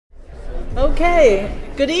Okay,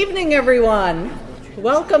 good evening everyone.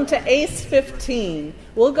 Welcome to ACE 15.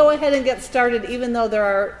 We'll go ahead and get started even though there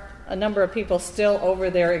are a number of people still over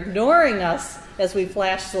there ignoring us as we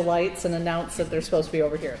flash the lights and announce that they're supposed to be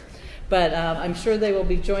over here. But I'm sure they will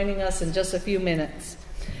be joining us in just a few minutes.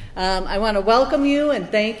 I want to welcome you and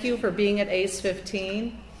thank you for being at ACE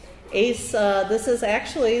 15. ACE, this is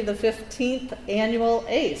actually the 15th annual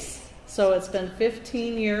ACE. So it's been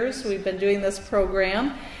 15 years we've been doing this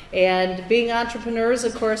program. And being entrepreneurs,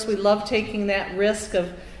 of course, we love taking that risk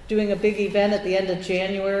of doing a big event at the end of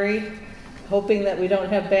January, hoping that we don't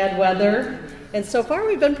have bad weather. And so far,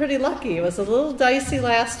 we've been pretty lucky. It was a little dicey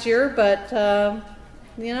last year, but,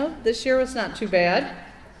 this year was not too bad.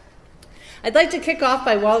 I'd like to kick off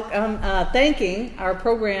by thanking our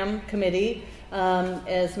program committee.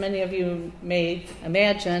 As many of you may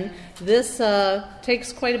imagine, this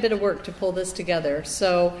takes quite a bit of work to pull this together.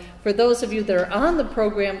 So for those of you that are on the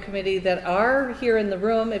program committee that are here in the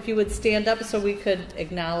room, if you would stand up so we could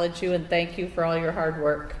acknowledge you and thank you for all your hard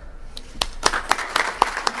work.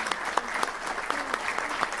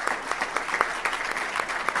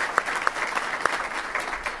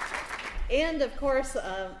 And of course,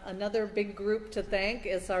 another big group to thank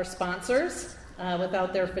is our sponsors.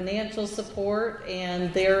 Without their financial support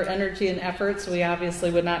and their energy and efforts, we obviously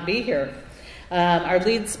would not be here. Our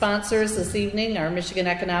lead sponsors this evening are Michigan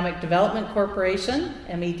Economic Development Corporation,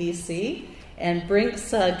 MEDC, and Brinks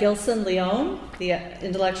Gilson Leone, the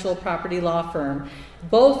intellectual property law firm.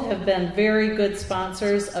 Both have been very good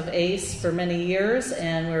sponsors of ACE for many years,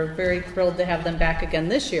 and we're very thrilled to have them back again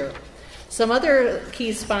this year. Some other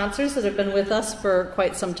key sponsors that have been with us for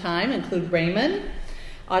quite some time include Raymond,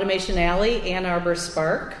 Automation Alley, Ann Arbor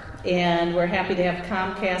Spark, and we're happy to have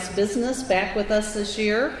Comcast Business back with us this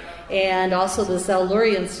year, and also the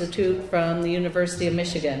Zell-Lurie Institute from the University of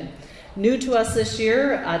Michigan. New to us this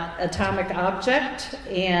year, Atomic Object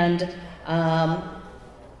and Howard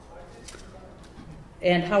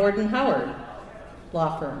 & Howard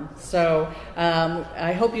law firm. So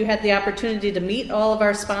I hope you had the opportunity to meet all of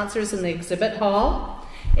our sponsors in the exhibit hall.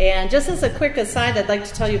 And just as a quick aside, I'd like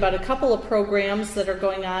to tell you about a couple of programs that are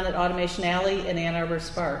going on at Automation Alley and Ann Arbor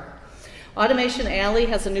Spark. Automation Alley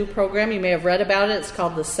has a new program. You may have read about it. It's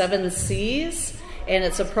called the 7 C's, and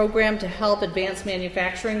it's a program to help advanced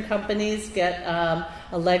manufacturing companies get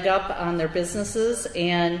a leg up on their businesses,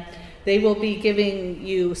 and they will be giving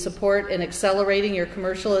you support in accelerating your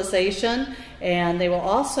commercialization, and they will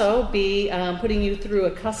also be putting you through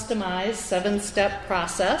a customized 7-step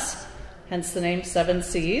process, hence the name 7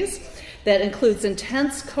 C's, that includes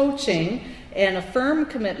intense coaching and a firm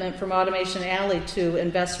commitment from Automation Alley to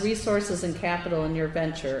invest resources and capital in your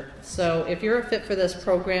venture. So if you're a fit for this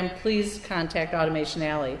program, please contact Automation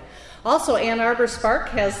Alley. Also, Ann Arbor Spark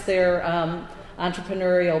has their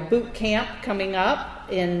entrepreneurial boot camp coming up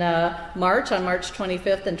in March, on March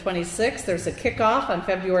 25th and 26th. There's a kickoff on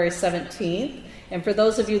February 17th. And for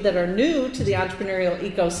those of you that are new to the entrepreneurial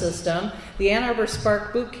ecosystem, the Ann Arbor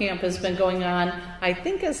Spark Boot Camp has been going on, I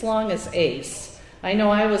think, as long as ACE. I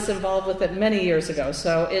know I was involved with it many years ago,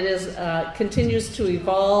 so it is continues to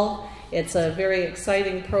evolve. It's a very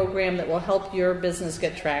exciting program that will help your business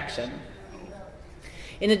get traction.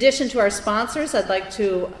 In addition to our sponsors, I'd like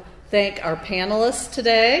to thank our panelists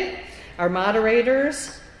today, our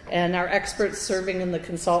moderators, and our experts serving in the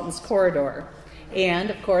consultants corridor. And,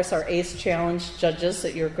 of course, our ACE Challenge judges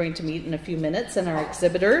that you're going to meet in a few minutes, and our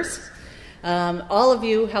exhibitors. All of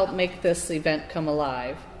you help make this event come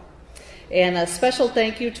alive. And a special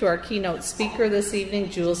thank you to our keynote speaker this evening,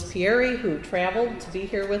 Jules Pieri, who traveled to be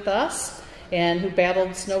here with us and who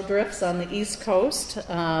battled snowdrifts on the East Coast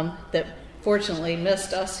that fortunately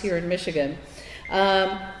missed us here in Michigan.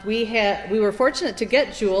 We were fortunate to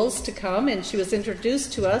get Jules to come, and she was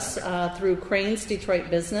introduced to us through Crane's Detroit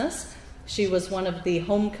Business. She was one of the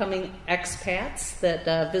homecoming expats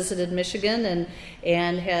that visited Michigan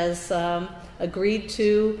and has agreed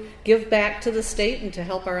to give back to the state and to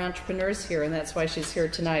help our entrepreneurs here, and that's why she's here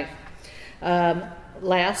tonight.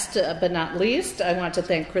 Last but not least, I want to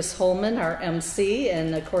thank Chris Holman, our Emcee,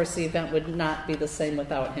 and of course the event would not be the same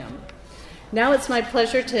without him. Now it's my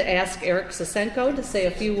pleasure to ask Eric Sasenko to say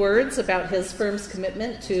a few words about his firm's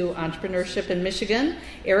commitment to entrepreneurship in Michigan.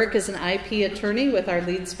 Eric is an IP attorney with our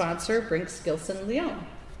lead sponsor, Brinks Gilson Leone.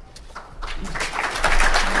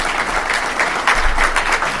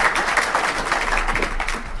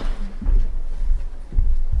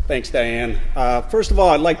 Thanks, Diane. First of all,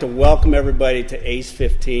 I'd like to welcome everybody to ACE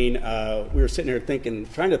 15. We were sitting here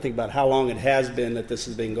trying to think about how long it has been that this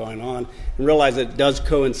has been going on, and realize it does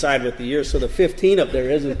coincide with the year. So the 15 up there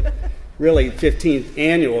isn't really 15th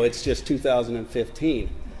annual, it's just 2015.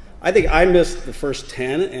 I think I missed the first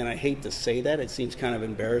 10, and I hate to say that. It seems kind of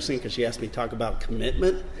embarrassing because she asked me to talk about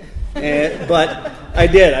commitment. But I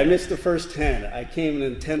did. I missed the first 10. I came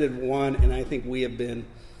and attended one, and I think we have been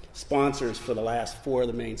sponsors for the last 4 of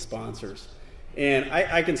the main sponsors. And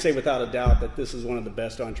I can say without a doubt that this is one of the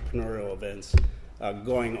best entrepreneurial events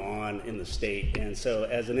going on in the state. And so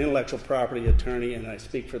as an intellectual property attorney, and I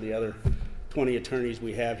speak for the other 20 attorneys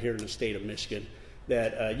we have here in the state of Michigan,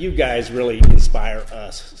 that you guys really inspire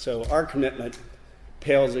us. So our commitment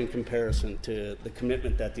pales in comparison to the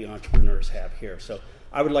commitment that the entrepreneurs have here. So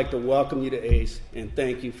I would like to welcome you to ACE and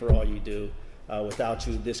thank you for all you do. Without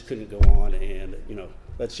you, this couldn't go on, and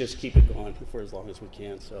let's just keep it going for as long as we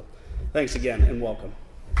can. So thanks again and welcome.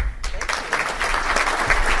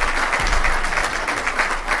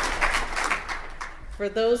 For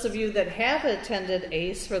those of you that have attended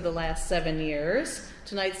ACE for the last 7 years,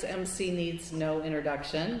 tonight's MC needs no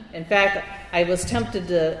introduction. In fact, I was tempted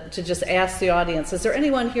to just ask the audience, is there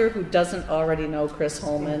anyone here who doesn't already know Chris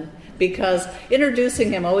Holman? Because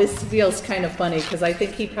introducing him always feels kind of funny, because I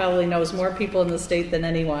think he probably knows more people in the state than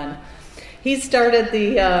anyone. He started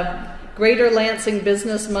the Greater Lansing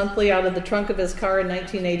Business Monthly out of the trunk of his car in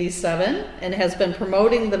 1987 and has been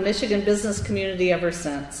promoting the Michigan business community ever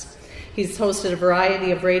since. He's hosted a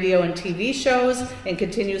variety of radio and TV shows and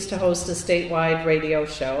continues to host a statewide radio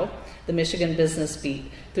show, the Michigan Business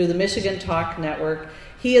Beat, through the Michigan Talk Network.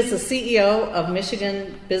 He is the CEO of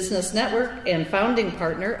Michigan Business Network and founding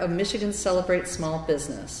partner of Michigan Celebrate Small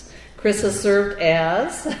Business. Chris has served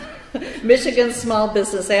as Michigan Small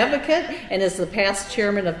Business Advocate and is the past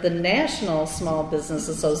chairman of the National Small Business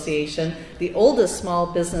Association, the oldest small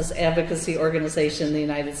business advocacy organization in the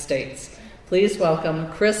United States. Please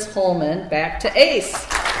welcome Chris Holman back to ACE.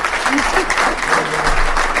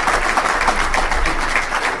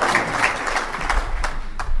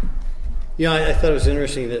 I thought it was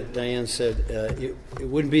interesting that Diane said it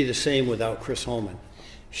wouldn't be the same without Chris Holman.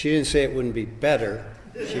 She didn't say it wouldn't be better.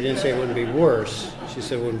 She didn't say it wouldn't be worse. She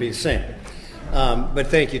said it wouldn't be the same. But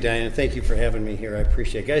thank you, Diane. Thank you for having me here. I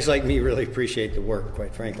appreciate it. Guys like me really appreciate the work,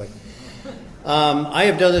 quite frankly. I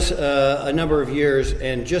have done this a number of years,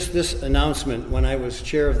 and just this announcement, when I was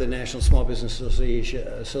chair of the National Small Business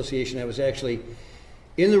Association, I was actually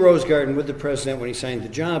in the Rose Garden with the president when he signed the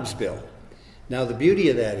jobs bill. Now, the beauty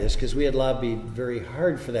of that is, because we had lobbied very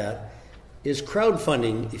hard for that, is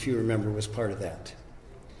crowdfunding, if you remember, was part of that.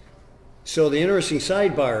 So the interesting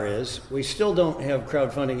sidebar is we still don't have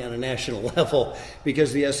crowdfunding on a national level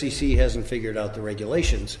because the SEC hasn't figured out the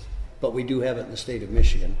regulations, but we do have it in the state of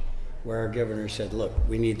Michigan, where our governor said, look,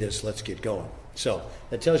 we need this, let's get going. So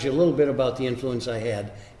that tells you a little bit about the influence I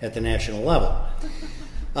had at the national level.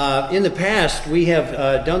 In the past, we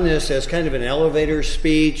have done this as kind of an elevator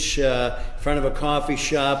speech, in front of a coffee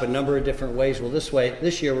shop, a number of different ways. Well, this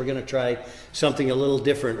year we're going to try something a little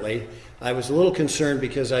differently. I was a little concerned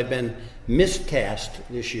because I've been miscast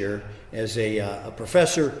this year as a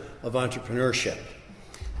professor of entrepreneurship.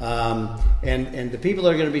 And the people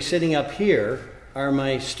that are going to be sitting up here are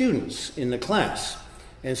my students in the class.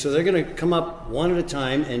 And so they're going to come up one at a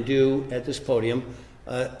time and do, at this podium,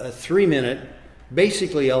 a 3-minute,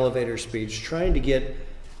 basically elevator speech, trying to get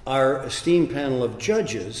our esteemed panel of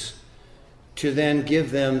judges to then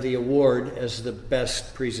give them the award as the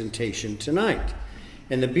best presentation tonight.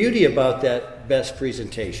 And the beauty about that best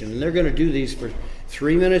presentation, and they're going to do these for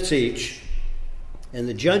 3 minutes each, and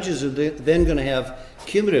the judges are then going to have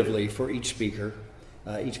cumulatively for each speaker,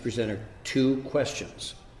 each presenter, 2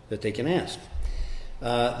 questions that they can ask.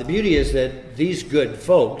 The beauty is that these good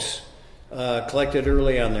folks collected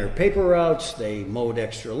early on their paper routes, they mowed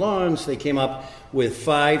extra lawns, they came up with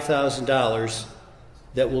 $5,000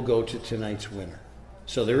 that will go to tonight's winner.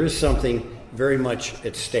 So there is something very much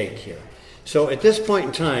at stake here. So at this point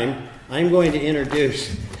in time, I'm going to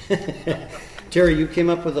introduce, Terry, you came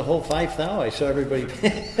up with the whole 5,000. I saw everybody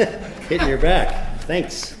hitting your back.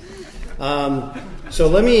 Thanks. So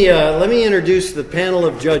let me introduce the panel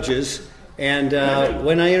of judges, and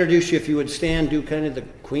when I introduce you, if you would stand, do kind of the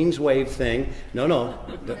Queen's Wave thing. No,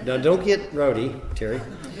 don't get rowdy, Terry.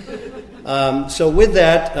 So with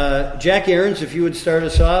that, Jack Ahrens, if you would start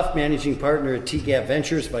us off, managing partner at TGap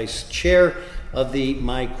Ventures, vice chair of the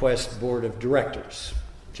MyQuest Board of Directors.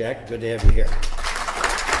 Jack, good to have you here.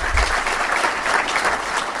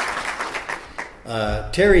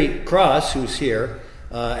 Terry Cross, who's here,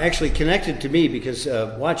 actually connected to me because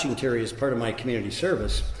watching Terry is part of my community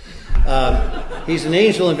service. He's an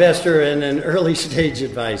angel investor and an early stage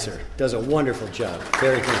advisor. Does a wonderful job.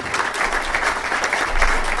 Very good.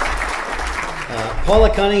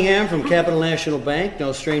 Paula Cunningham from Capital National Bank,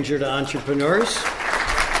 no stranger to entrepreneurs.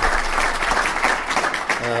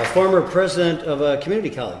 former president of a community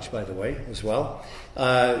college, by the way, as well.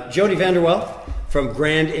 Jody Vanderwel from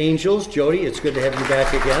Grand Angels. Jody, it's good to have you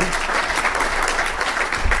back again.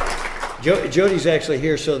 Jody's actually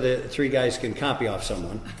here so the three guys can copy off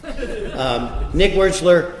someone. Nick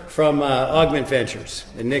Wetzler from Augment Ventures.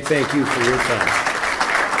 And Nick, thank you for your time.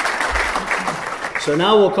 So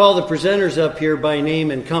now we'll call the presenters up here by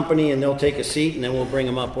name and company, and they'll take a seat, and then we'll bring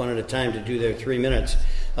them up one at a time to do their 3 minutes.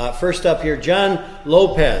 First up here, John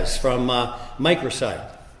Lopes from Microcide.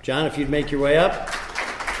 John, if you'd make your way up.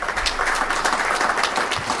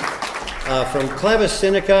 From Clavis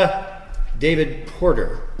Sinica, David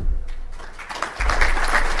Porter.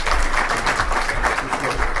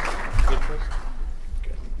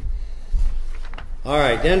 All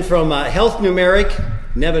right, then from Health Numeric,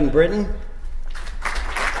 Nevin Brittain.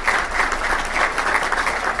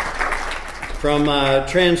 From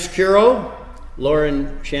Transcuro,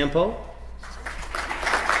 Lauren Shampo.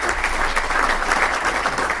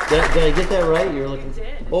 Did I get that right? You're looking.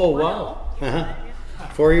 Oh, wow.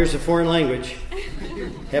 4 years of foreign language.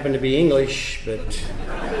 Happened to be English, but.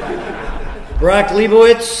 Barak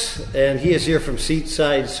Leibovitz, and he is here from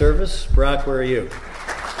Seatside Service. Barak, where are you?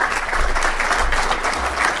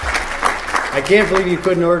 I can't believe you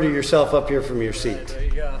couldn't order yourself up here from your seat. There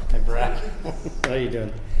you go. Hi, Barak. How you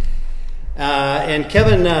doing? And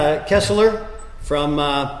Kevin Kesseler from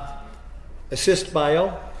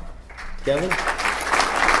AsystBio. Kevin.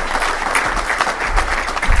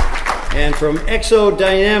 And from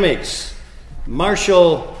Exodynamics,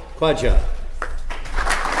 Marshall Khwaja.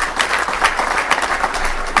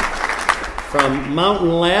 From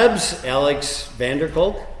Mountain Labs, Alex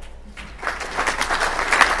VanDerKolk.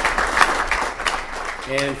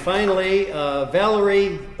 And finally,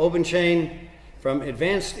 Valerie Obenchain from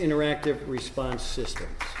Advanced Interactive Response Systems.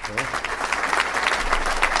 Okay.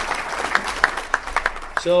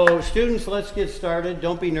 So students, let's get started.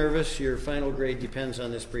 Don't be nervous. Your final grade depends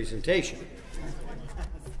on this presentation.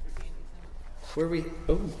 Where we?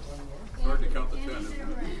 Oh. Hard to count the 10.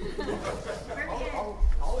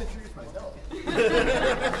 I'll introduce myself.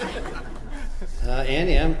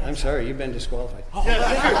 Andy, I'm sorry, you've been disqualified.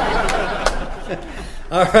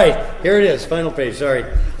 All right, here it is, final page, sorry.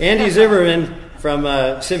 Andy Zimmerman from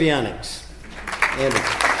Civionics. Andy.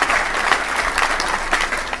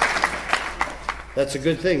 That's a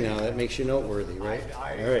good thing now, that makes you noteworthy, right?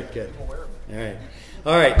 All right, good.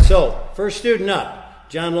 All right, so first student up,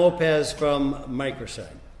 John Lopes from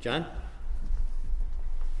Microcide. John?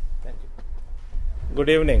 Thank you. Good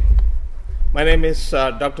evening. My name is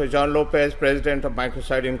Dr. John Lopes, President of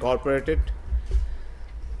Microcide Incorporated.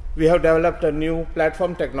 We have developed a new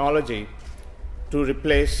platform technology to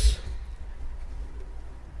replace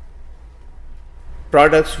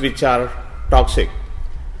products which are toxic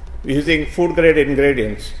using food-grade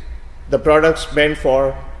ingredients. The products meant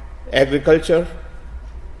for agriculture,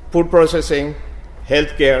 food processing,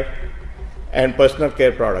 healthcare, and personal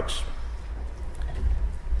care products.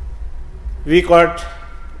 We got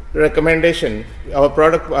recommendation. Our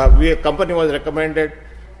company was recommended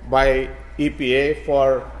by EPA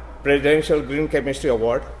for Presidential Green Chemistry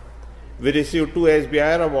Award. We received 2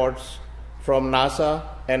 SBIR awards from NASA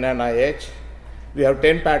and NIH. We have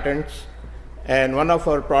 10 patents, and one of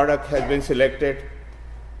our products has been selected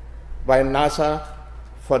by NASA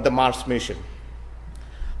for the Mars mission.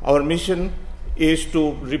 Our mission is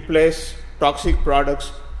to replace toxic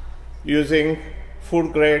products using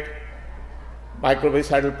food-grade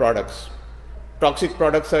microbicidal products. Toxic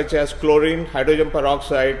products such as chlorine, hydrogen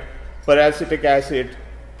peroxide, peracetic acid,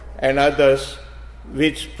 and others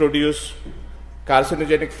which produce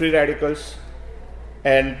carcinogenic free radicals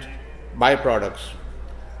and byproducts.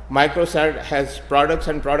 Microcide has products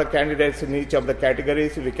and product candidates in each of the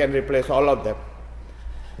categories. We can replace all of them.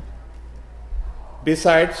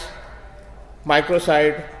 Besides,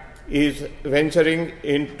 Microcide is venturing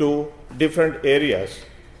into different areas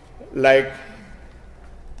like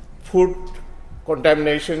food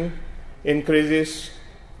contamination increases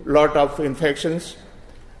lot of infections,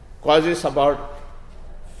 causes about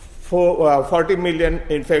 40 million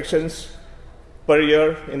infections per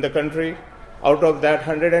year in the country. Out of that,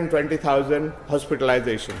 120,000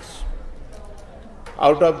 hospitalizations.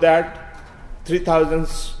 Out of that, 3,000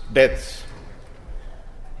 deaths.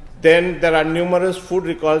 Then there are numerous food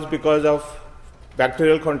recalls because of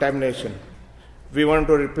bacterial contamination. We want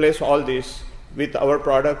to replace all this with our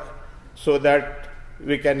product so that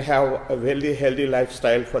we can have a very healthy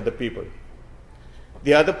lifestyle for the people.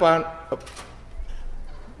 The other part,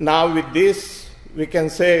 now with this, we can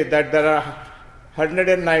say that there are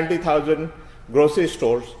 190,000 grocery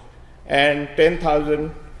stores and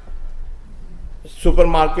 10,000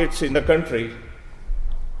 supermarkets in the country,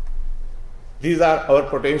 these are our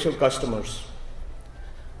potential customers.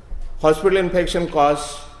 Hospital infection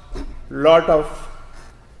costs a lot of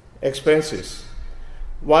expenses.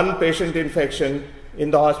 One patient infection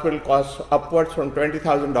in the hospital costs upwards from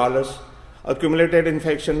 $20,000. Accumulated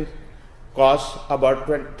infection costs about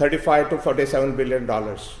 $35 to $47 billion.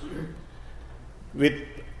 With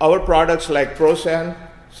our products like Prosan,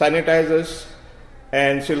 sanitizers,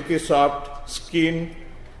 and Silky Soft skin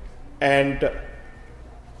and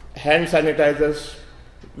hand sanitizers,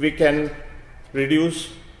 we can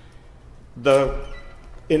reduce the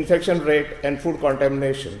infection rate and food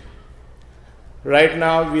contamination. Right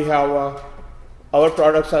now, we have our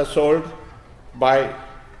products are sold by.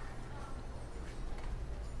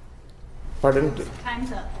 Pardon?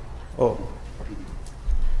 Time's up. Oh,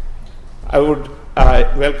 I would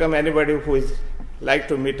welcome anybody who is like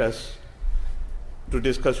to meet us to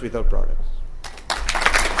discuss with our products.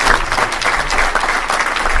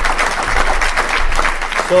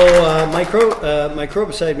 So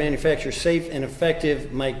Microcide manufactures safe and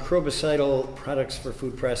effective microbicidal products for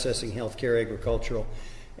food processing, healthcare, agricultural,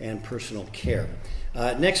 and personal care.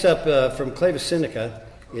 Next up from Clavis Sinica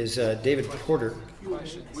is David Porter.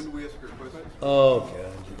 When do we ask your question? Oh,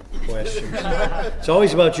 God, questions. It's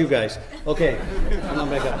always about you guys. Okay, come on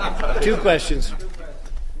back up. 2 questions.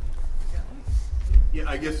 Yeah,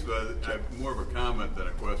 I guess I have more of a comment than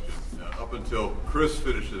a question. Up until Chris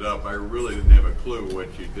finished it up, I really didn't have a clue what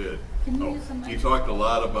you did. You talked a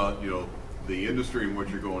lot about the industry and what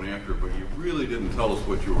you're going after, but you really didn't tell us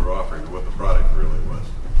what you were offering, what the product really was.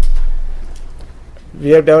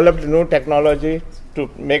 We have developed new technology to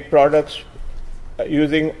make products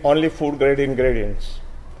using only food-grade ingredients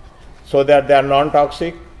so that they are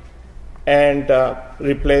non-toxic and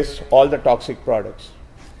replace all the toxic products.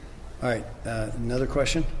 All right, another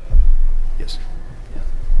question? Yes.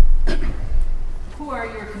 Who are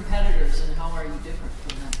your competitors and how are you different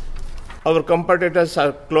from them? Our competitors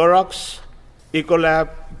are Clorox, Ecolab,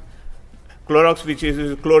 Clorox which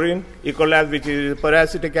is chlorine, Ecolab which is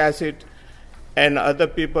peracetic acid, and other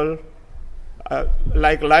people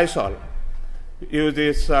like Lysol use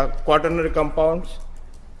these quaternary compounds,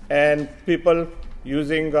 and people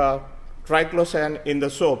using triclosan in the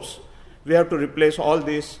soaps. We have to replace all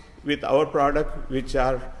these with our product, which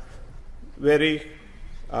are very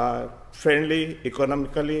friendly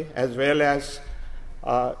economically as well as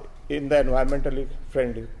in the environmentally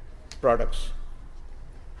friendly products.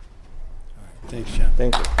 All right, thanks, John.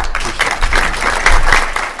 Thank you.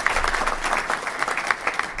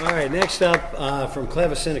 All right, next up from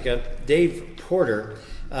Clavis Sinica, Dave Porter.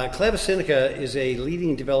 Clavis Sinica is a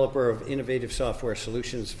leading developer of innovative software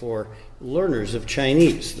solutions for learners of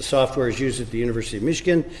Chinese. The software is used at the University of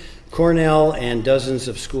Michigan, Cornell, and dozens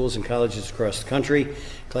of schools and colleges across the country.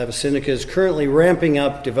 Clavis Sinica is currently ramping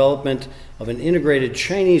up development of an integrated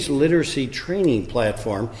Chinese literacy training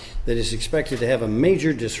platform that is expected to have a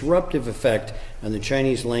major disruptive effect on the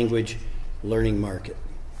Chinese language learning market.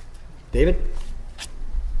 David?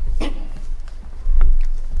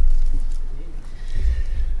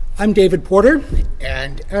 I'm David Porter,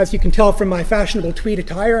 and as you can tell from my fashionable tweed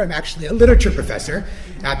attire, I'm actually a literature professor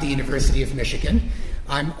at the University of Michigan.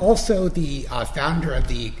 I'm also the founder of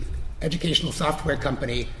the educational software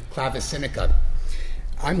company Clavis Sinica.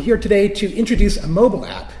 I'm here today to introduce a mobile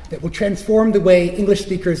app that will transform the way English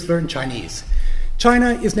speakers learn Chinese.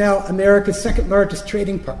 China is now America's second largest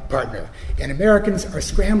trading partner, and Americans are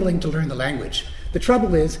scrambling to learn the language. The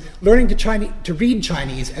trouble is, learning to read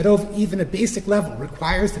Chinese at even a basic level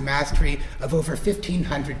requires the mastery of over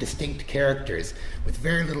 1,500 distinct characters, with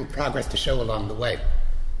very little progress to show along the way.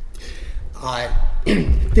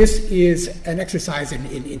 This is an exercise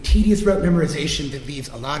in tedious rote memorization that leaves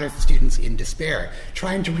a lot of students in despair.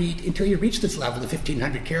 Trying to read, until you reach this level of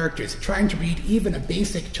 1,500 characters, trying to read even a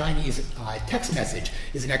basic Chinese text message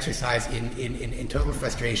is an exercise in total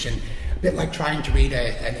frustration, a bit like trying to read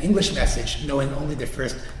an English message knowing only the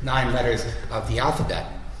first 9 letters of the alphabet.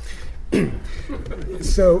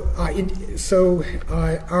 So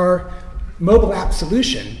our mobile app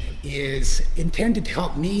solution is intended to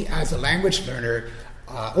help me as a language learner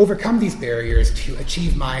overcome these barriers to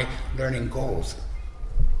achieve my learning goals.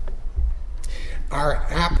 Our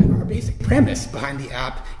basic premise behind the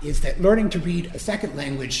app is that learning to read a second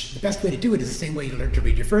language, the best way to do it is the same way you learn to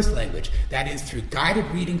read your first language. That is through guided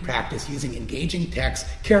reading practice using engaging text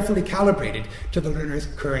carefully calibrated to the learner's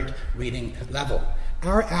current reading level.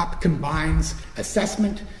 Our app combines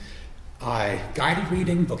assessment, guided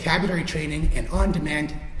reading, vocabulary training, and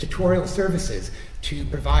on-demand tutorial services to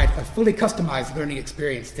provide a fully customized learning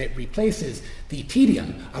experience that replaces the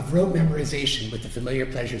tedium of rote memorization with the familiar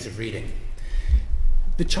pleasures of reading.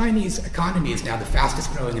 The Chinese economy is now the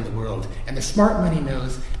fastest growing in the world, and the smart money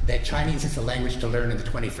knows that Chinese is the language to learn in the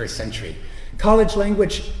 21st century. College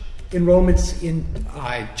language enrollments in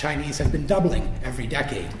Chinese have been doubling every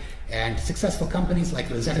decade, and successful companies like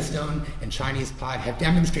Rosetta Stone and Chinese Pod have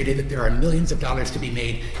demonstrated that there are millions of dollars to be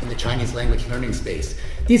made in the Chinese language learning space.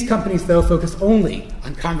 These companies, though, focus only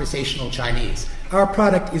on conversational Chinese. Our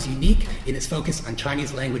product is unique in its focus on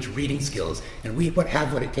Chinese language reading skills, and we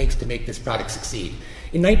have what it takes to make this product succeed.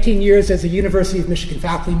 In 19 years as a University of Michigan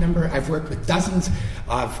faculty member, I've worked with dozens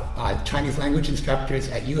of Chinese language instructors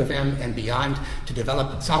at U of M and beyond to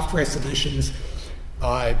develop software solutions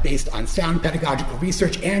based on sound pedagogical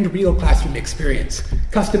research and real classroom experience.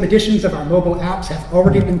 Custom editions of our mobile apps have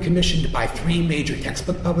already been commissioned by 3 major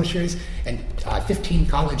textbook publishers and 15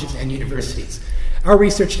 colleges and universities. Our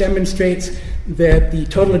research demonstrates that the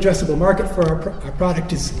total addressable market for our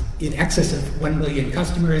product is in excess of 1 million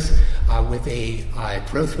customers with a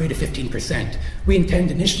growth rate of 15%. We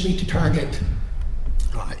intend initially to target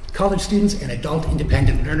college students and adult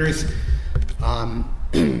independent learners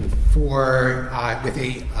with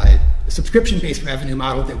a subscription-based revenue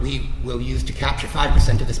model that we will use to capture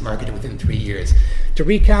 5% of this market within 3 years. To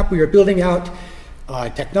recap, we are building out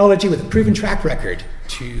technology with a proven track record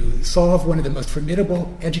to solve one of the most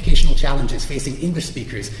formidable educational challenges facing English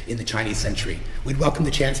speakers in the Chinese century. We'd welcome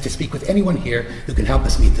the chance to speak with anyone here who can help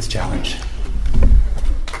us meet this challenge.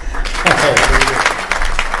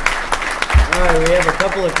 All right, we have a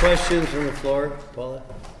couple of questions from the floor. Paula?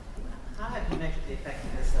 How have you measured the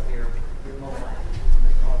effectiveness of your mobile app?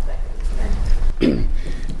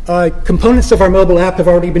 Components of our mobile app have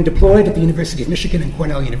already been deployed at the University of Michigan and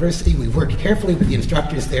Cornell University. We've worked carefully with the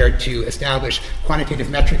instructors there to establish quantitative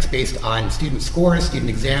metrics based on student scores, student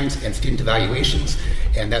exams, and student evaluations,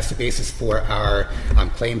 and that's the basis for our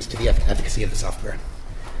claims to the efficacy of the software.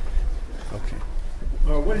 Okay.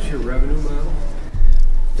 What is your revenue model?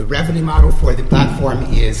 The revenue model for the platform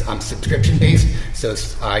is subscription-based, so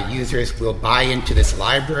users will buy into this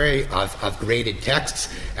library of graded texts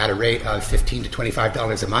at a rate of $15 to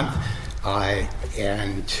 $25 a month,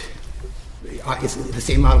 and it's the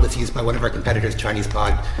same model that's used by one of our competitors, Chinese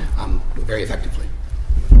Pod, very effectively.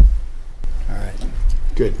 All right.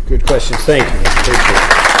 Good questions. Thank you. Appreciate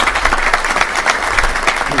it.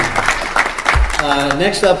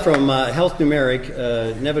 Next up from Health Numeric,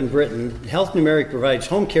 Nevin Brittain. Health Numeric provides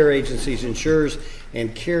home care agencies, insurers,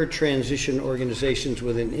 and care transition organizations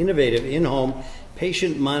with an innovative in-home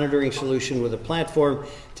patient monitoring solution with a platform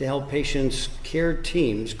to help patients' care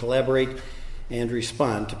teams collaborate and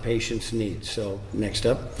respond to patients' needs. So next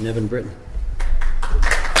up, Nevin Brittain.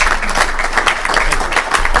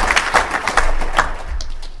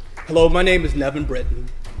 Hello, my name is Nevin Brittain,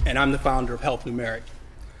 and I'm the founder of Health Numeric.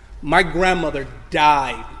 My grandmother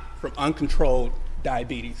died from uncontrolled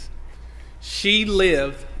diabetes. She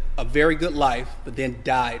lived a very good life, but then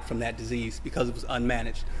died from that disease because it was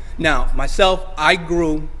unmanaged. Now, myself, I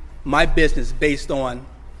grew my business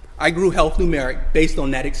I grew Health Numeric based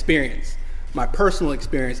on that experience, my personal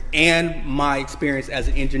experience and my experience as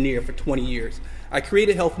an engineer for 20 years. I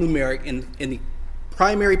created Health Numeric in the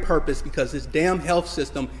primary purpose because this damn health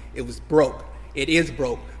system, it was broke. It is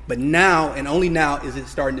broke. But now, and only now, is it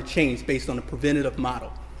starting to change based on a preventative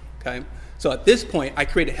model, okay? So at this point, I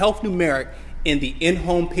created Health Numeric in the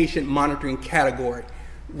in-home patient monitoring category.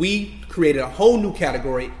 We created a whole new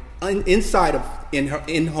category inside of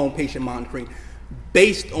in-home patient monitoring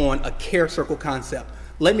based on a care circle concept.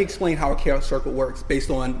 Let me explain how a care circle works based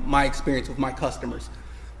on my experience with my customers.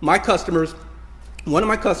 One of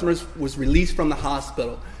my customers was released from the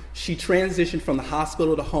hospital. She transitioned from the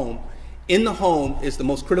hospital to home. In the home is the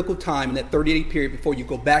most critical time in that 30-day period before you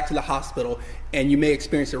go back to the hospital, and you may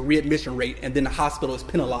experience a readmission rate, and then the hospital is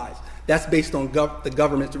penalized. That's based on the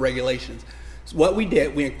government's regulations. So what we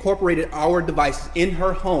did, we incorporated our devices in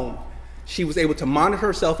her home. She was able to monitor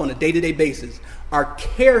herself on a day-to-day basis. Our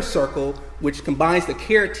care circle, which combines the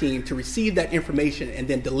care team to receive that information and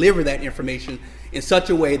then deliver that information in such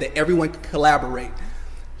a way that everyone can collaborate.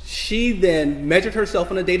 She then measured herself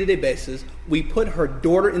on a day-to-day basis. We put her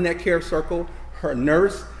daughter in that care circle, her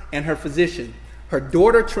nurse, and her physician. Her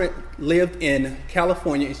daughter lived in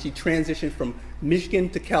California, and she transitioned from Michigan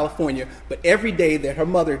to California. But every day that her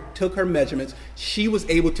mother took her measurements, she was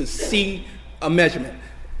able to see a measurement.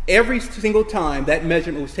 Every single time that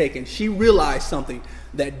measurement was taken, she realized something,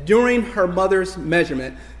 that during her mother's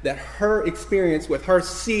measurement, that her experience with her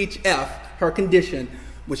CHF, her condition,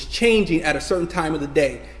 was changing at a certain time of the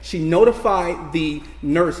day. She notified the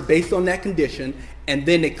nurse based on that condition, and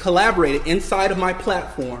then they collaborated inside of my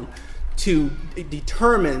platform to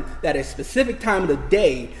determine that at a specific time of the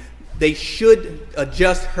day, they should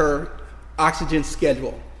adjust her oxygen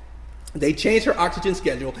schedule. They changed her oxygen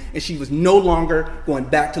schedule, and she was no longer going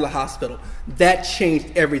back to the hospital. That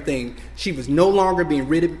changed everything. She was no longer being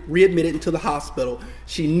readmitted into the hospital.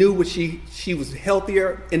 She knew what she was a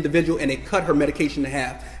healthier individual, and they cut her medication in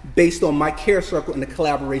half based on my care circle and the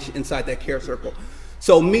collaboration inside that care circle.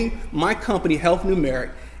 So my company, Health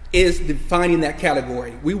Numeric, is defining that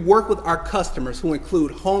category. We work with our customers, who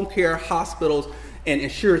include home care, hospitals, and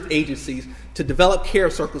insurance agencies, to develop care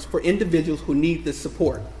circles for individuals who need this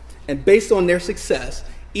support. And based on their success,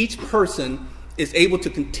 each person is able to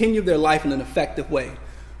continue their life in an effective way.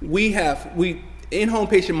 In-home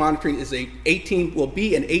patient monitoring is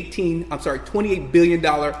 $28 billion.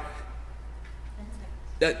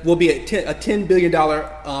 That will be a $10 billion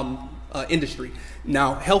industry.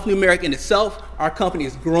 Now, Health Numeric in itself, our company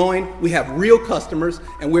is growing. We have real customers,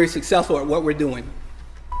 and we're successful at what we're doing.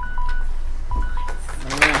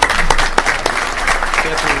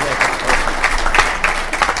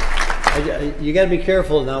 You got to be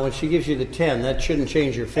careful now. When she gives you the 10, that shouldn't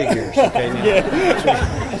change your figures. Okay?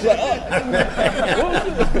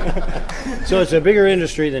 So it's a bigger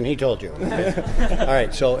industry than he told you. All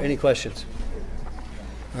right. So any questions?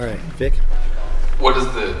 All right, Vic. What is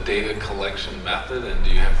the data collection method, and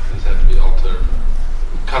does this have to be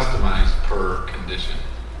customized per condition?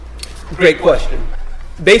 Great question.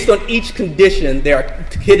 Based on each condition, there are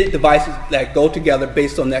kitted devices that go together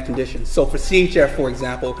based on that condition. So for CHF, for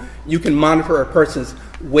example, you can monitor a person's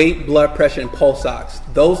weight, blood pressure, and pulse ox.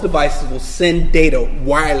 Those devices will send data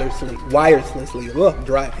wirelessly.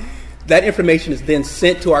 Dry. That information is then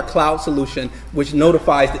sent to our cloud solution, which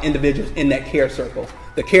notifies the individuals in that care circle.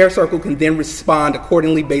 The care circle can then respond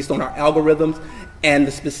accordingly based on our algorithms and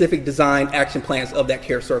the specific design action plans of that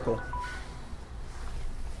care circle.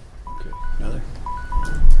 Okay. Another?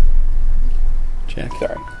 Jack.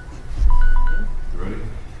 Sorry. You ready?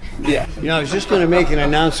 Yeah. I was just going to make an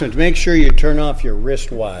announcement. Make sure you turn off your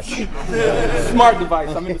wristwatch. Smart device.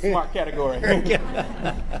 I'm in the smart category.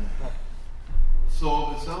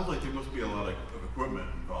 So it sounds like there must be a lot of equipment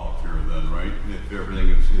involved here then, right? If everything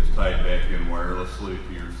is tied back in wirelessly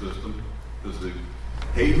to your system, who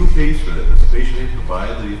pays for that? Does the patient have to buy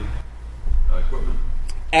the equipment?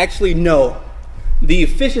 Actually, no. The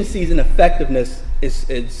efficiencies and effectiveness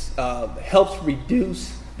helps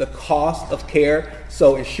reduce the cost of care.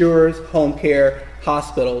 So insurers, home care,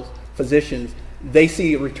 hospitals, physicians, they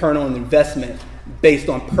see a return on investment based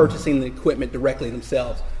on purchasing the equipment directly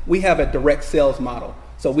themselves. We have a direct sales model.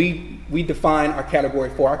 So we define our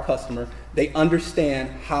category for our customer. They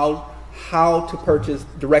understand how to purchase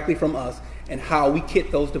directly from us and how we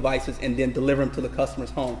kit those devices and then deliver them to the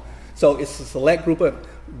customer's home. So it's a select group of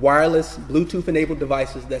wireless, Bluetooth-enabled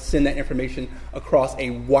devices that send that information across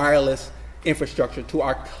a wireless infrastructure to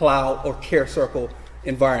our cloud or care circle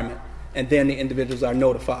environment. And then the individuals are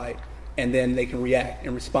notified, and then they can react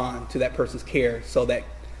and respond to that person's care so that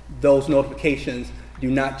those notifications do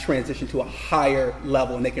not transition to a higher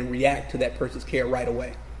level, and they can react to that person's care right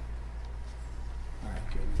away. All right,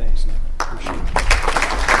 good. Thanks, Nevin. Appreciate it.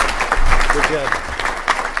 Good job.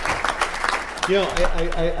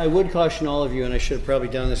 I would caution all of you, and I should have probably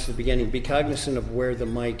done this at the beginning, be cognizant of where the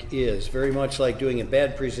mic is. Very much like doing a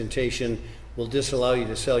bad presentation will disallow you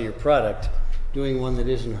to sell your product. Doing one that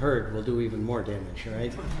isn't heard will do even more damage, all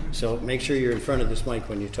right? So make sure you're in front of this mic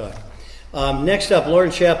when you talk. Next up, Lauren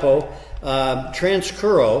Shampo.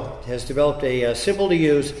 Transcuro has developed a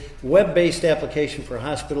simple-to-use, web-based application for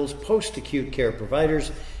hospitals, post-acute care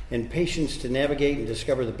providers, and patients to navigate and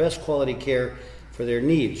discover the best quality care for their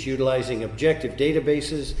needs, utilizing objective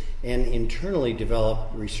databases and internally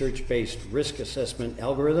developed research-based risk assessment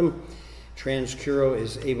algorithm. Transcuro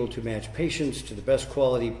is able to match patients to the best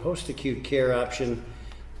quality post-acute care option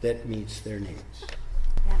that meets their needs.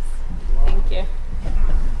 Yes, thank you.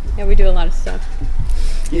 Yeah, we do a lot of stuff.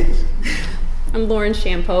 Yes. I'm Lauren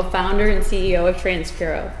Shampo, founder and CEO of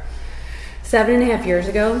Transcuro. 7.5 years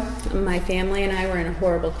ago, my family and I were in a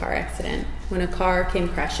horrible car accident when a car came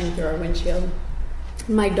crashing through our windshield.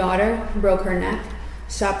 My daughter broke her neck,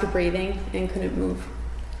 stopped breathing, and couldn't move.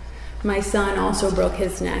 My son also broke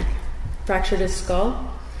his neck, fractured his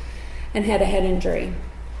skull, and had a head injury.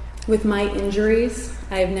 With my injuries,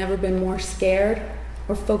 I have never been more scared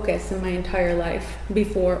or focused in my entire life,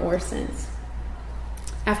 before or since.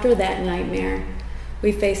 After that nightmare,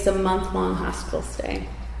 we faced a month-long hospital stay.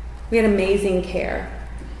 We had amazing care.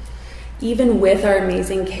 Even with our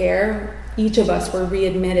amazing care, each of us were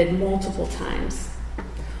readmitted multiple times.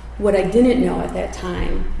 What I didn't know at that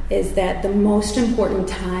time is that the most important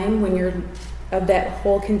time when you're of that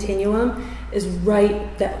whole continuum is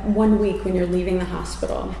right that 1 week when you're leaving the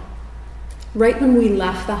hospital. Right when we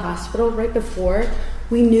left the hospital, right before,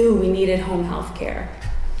 we knew we needed home health care.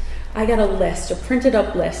 I got a printed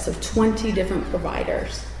up list of 20 different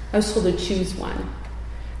providers. I was told to choose one.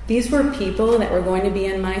 These were people that were going to be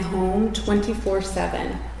in my home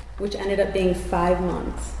 24/7, which ended up being 5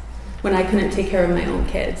 months when I couldn't take care of my own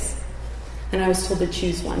kids. And I was told to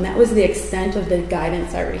choose one. That was the extent of the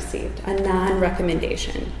guidance I received, a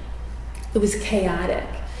non-recommendation. It was chaotic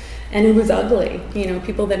and it was ugly.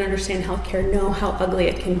 People that understand healthcare know how ugly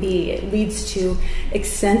it can be. It leads to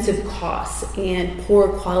extensive costs and poor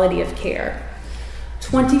quality of care.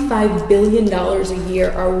 $25 billion a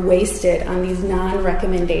year are wasted on these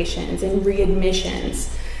non-recommendations and readmissions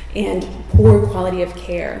and poor quality of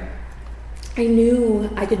care. I knew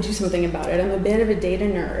I could do something about it. I'm a bit of a data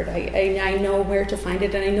nerd. I know where to find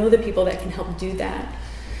it, and I know the people that can help do that.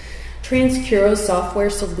 Transcuro's software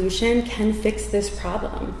solution can fix this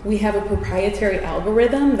problem. We have a proprietary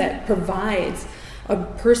algorithm that provides a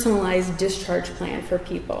personalized discharge plan for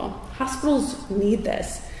people. Hospitals need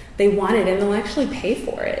this. They want it, and they'll actually pay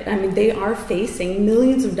for it. I mean, they are facing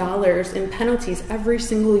millions of dollars in penalties every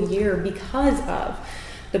single year because of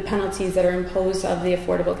the penalties that are imposed of the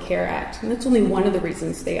Affordable Care Act. And that's only one of the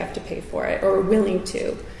reasons they have to pay for it, or are willing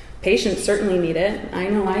to. Patients certainly need it. I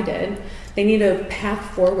know I did. They need a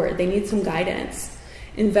path forward. They need some guidance.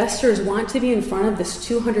 Investors want to be in front of this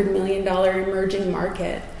 $200 million emerging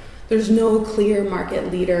market. There's no clear market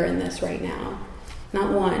leader in this right now.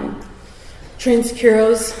 Not one.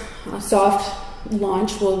 Transcuro's soft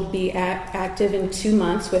launch will be active in 2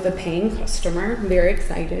 months with a paying customer. I'm very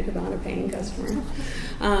excited about a paying customer.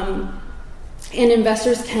 And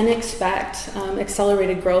investors can expect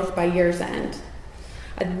accelerated growth by year's end.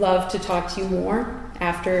 I'd love to talk to you more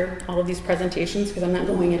after all of these presentations because I'm not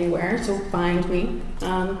going anywhere, so find me.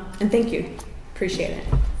 And thank you. Appreciate it.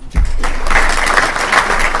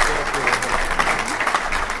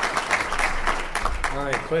 All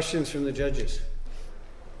right, questions from the judges?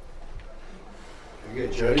 Very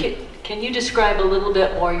good, Jody. Can you describe a little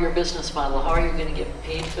bit more your business model? How are you going to get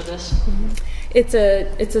paid for this? Mm-hmm. It's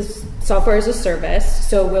a software as a service,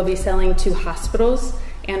 so we'll be selling to hospitals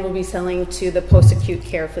and we'll be selling to the post-acute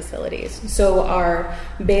care facilities. So our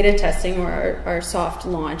beta testing or our soft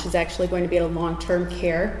launch is actually going to be at a long-term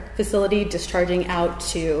care facility discharging out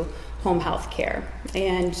to home health care.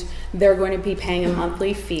 And they're going to be paying a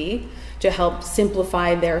monthly fee to help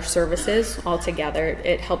simplify their services altogether.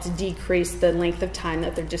 It helps decrease the length of time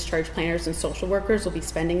that their discharge planners and social workers will be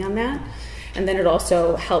spending on that. And then it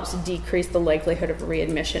also helps decrease the likelihood of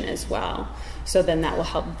readmission as well. So then that will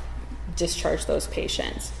help discharge those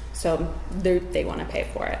patients. So they want to pay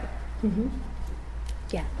for it. Mm-hmm.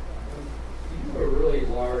 Yeah. You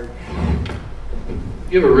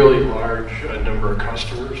have a really large number of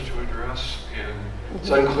customers to address, and it's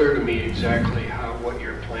unclear to me exactly what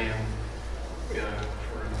your plan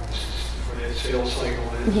for that sales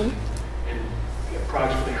cycle is, and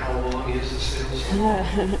approximately how long is the sales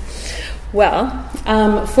cycle? Well,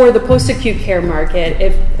 for the post-acute care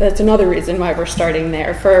market, that's another reason why we're starting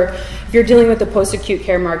there. If you're dealing with the post-acute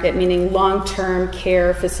care market, meaning long-term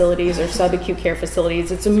care facilities or sub-acute care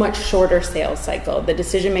facilities, it's a much shorter sales cycle. The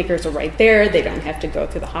decision makers are right there. They don't have to go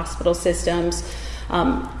through the hospital systems.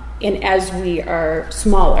 And as we are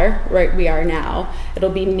smaller, right, we are now,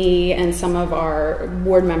 it'll be me and some of our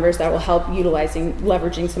board members that will help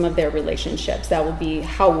leveraging some of their relationships. That will be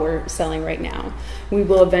how we're selling right now. We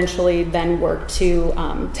will eventually then work to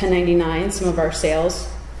 1099 some of our sales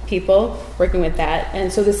people, working with that.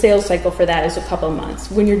 And so the sales cycle for that is a couple of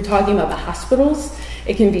months. When you're talking about the hospitals,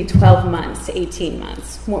 it can be 12 months to 18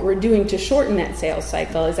 months. What we're doing to shorten that sales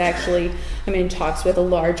cycle is actually, I'm in talks with a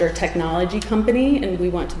larger technology company, and we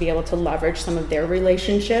want to be able to leverage some of their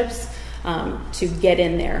relationships to get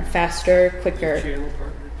in there faster, quicker. Channel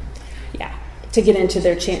partner? Yeah, to get into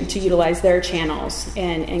to utilize their channels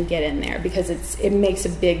and get in there, because it makes a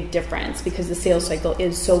big difference because the sales cycle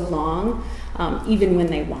is so long, even when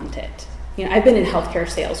they want it. I've been in healthcare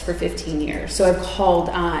sales for 15 years, so I've called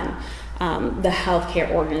on the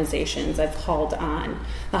healthcare organizations, I've called on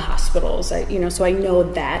the hospitals, so I know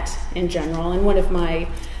that in general. And one of my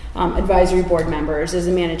advisory board members is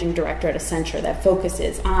a managing director at a center that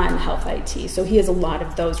focuses on health IT, so he has a lot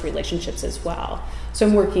of those relationships as well. So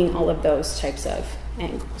I'm working all of those types of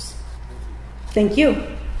angles. Thank you.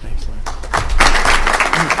 Thanks, Lynn.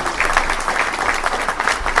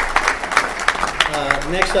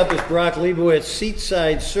 Next up is Barak Leibovitz.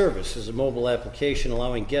 Seatside Service is a mobile application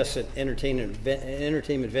allowing guests at entertainment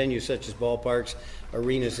venues such as ballparks,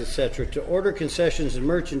 arenas, etc., to order concessions and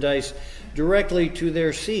merchandise directly to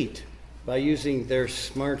their seat by using their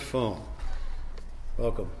smartphone.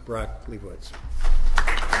 Welcome, Barak Leibovitz.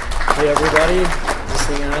 Hey everybody, is this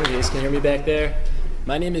thing on? You guys can hear me back there?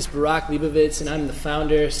 My name is Barak Leibovitz, and I'm the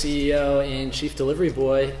founder, CEO, and chief delivery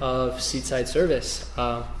boy of Seatside Service.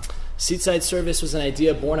 Seatside Service was an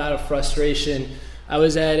idea born out of frustration. I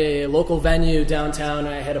was at a local venue downtown.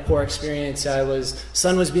 I had a poor experience.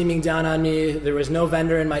 Sun was beaming down on me. There was no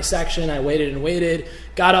vendor in my section. I waited and waited,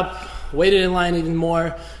 got up, waited in line even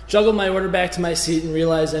more, juggled my order back to my seat, and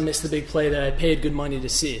realized I missed the big play that I paid good money to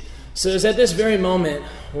see. So it was at this very moment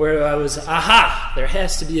where I was, aha, there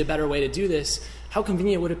has to be a better way to do this. How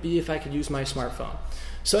convenient would it be if I could use my smartphone?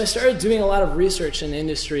 So I started doing a lot of research in the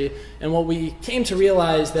industry, and what we came to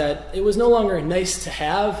realize that it was no longer nice to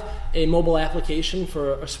have a mobile application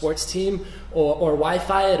for a sports team or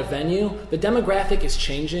Wi-Fi at a venue. The demographic is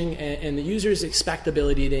changing, and the users expect the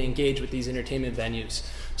ability to engage with these entertainment venues.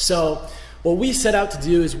 So what we set out to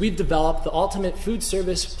do is we've developed the ultimate food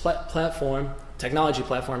service technology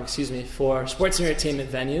platform, for sports and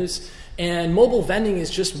entertainment venues. And mobile vending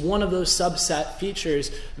is just one of those subset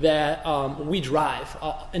features that we drive.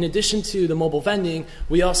 In addition to the mobile vending,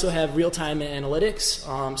 we also have real-time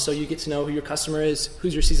analytics, so you get to know who your customer is,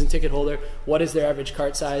 who's your season ticket holder, what is their average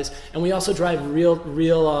cart size, and we also drive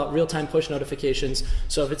real-time push notifications.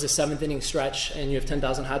 So if it's a 7th inning stretch and you have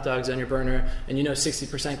 10,000 hot dogs on your burner and you know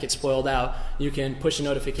 60% get spoiled out, you can push a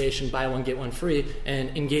notification, buy one, get one free,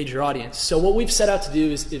 and engage your audience. So what we've set out to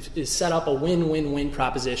do is set up a win-win-win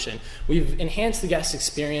proposition. We've enhanced the guest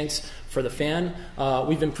experience for the fan,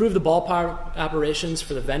 we've improved the ballpark operations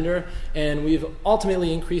for the vendor, and we've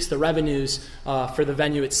ultimately increased the revenues for the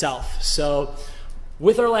venue itself. So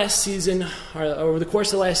with our last season, over the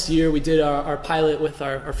course of last year, we did our pilot with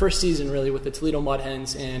our first season really with the Toledo Mud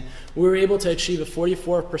Hens, and we were able to achieve a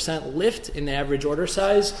 44% lift in the average order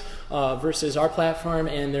size versus our platform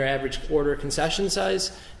and their average order concession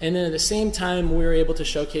size. And then at the same time, we were able to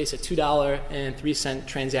showcase a $2.03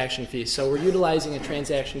 transaction fee. So we're utilizing a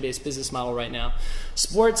transaction-based business model right now.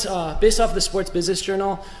 Sports, based off the Sports Business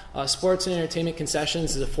Journal, sports and entertainment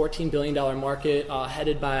concessions is a $14 billion market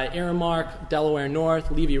headed by Aramark, Delaware North,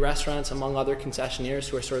 Levy Restaurants, among other concessionaires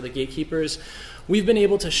who are sort of the gatekeepers. We've been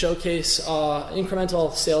able to showcase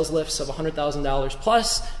incremental sales lifts of $100,000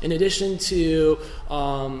 plus, in addition to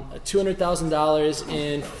 $200,000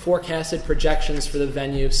 in forecasted projections for the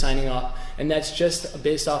venue signing up. And that's just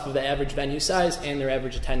based off of the average venue size and their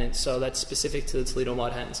average attendance. So that's specific to the Toledo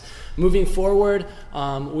Mud Hens. Moving forward,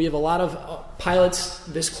 we have a lot of pilots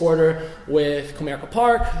this quarter with Comerica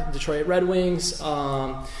Park, Detroit Red Wings,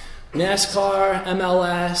 NASCAR,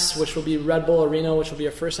 MLS, which will be Red Bull Arena, which will be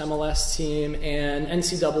our first MLS team, and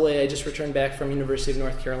NCAA. I just returned back from University of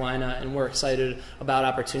North Carolina, and we're excited about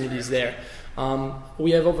opportunities there.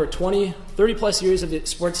 We have over 30 plus years of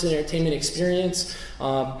sports and entertainment experience.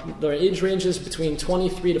 The age ranges between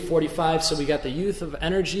 23 to 45, so we got the youth of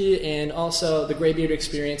energy and also the gray beard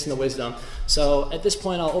experience and the wisdom. So at this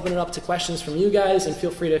point, I'll open it up to questions from you guys, and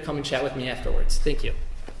feel free to come and chat with me afterwards. Thank you.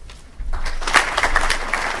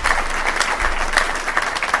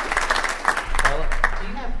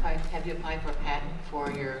 Have you applied for a patent for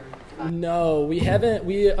your device? No, we haven't.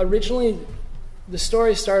 We originally, the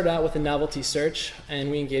story started out with a novelty search, and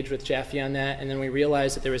we engaged with Jaffe on that, and then we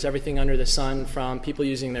realized that there was everything under the sun, from people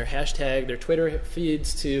using their hashtag, their Twitter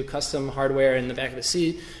feeds, to custom hardware in the back of the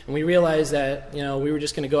seat, and we realized that we were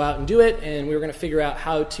just going to go out and do it, and we were going to figure out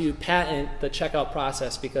how to patent the checkout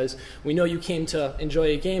process, because we know you came to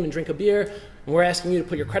enjoy a game and drink a beer, and we're asking you to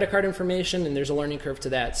put your credit card information, and there's a learning curve to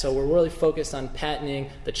that. So we're really focused on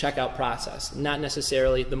patenting the checkout process, not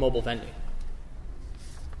necessarily the mobile vending.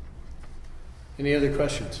 Any other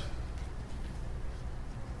questions?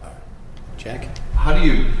 Jack? How do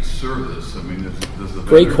you serve this? I mean, does the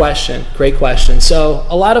Great question. So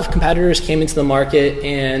a lot of competitors came into the market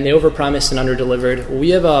and they overpromised and underdelivered. We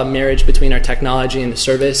have a marriage between our technology and the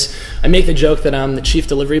service. I make the joke that I'm the chief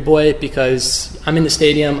delivery boy because I'm in the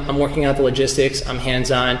stadium, I'm working out the logistics, I'm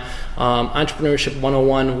hands-on. Entrepreneurship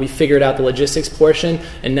 101, we figured out the logistics portion,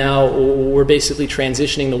 and now we're basically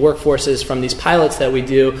transitioning the workforces from these pilots that we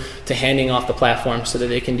do to handing off the platform so that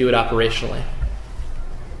they can do it operationally.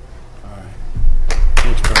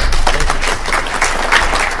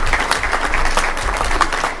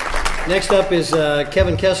 Next up is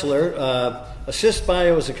Kevin Kesseler.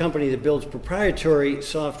 AsystBio is a company that builds proprietary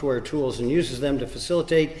software tools and uses them to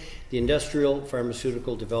facilitate the industrial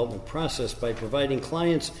pharmaceutical development process by providing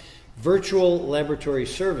clients virtual laboratory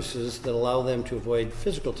services that allow them to avoid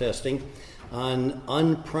physical testing on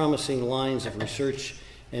unpromising lines of research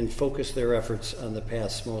and focus their efforts on the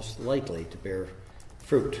paths most likely to bear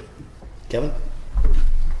fruit. Kevin?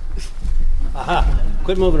 Aha.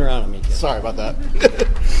 Quit moving around on me, Kevin. Sorry about that.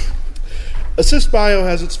 AsystBio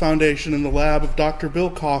has its foundation in the lab of Dr. Bill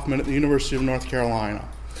Kaufman at the University of North Carolina.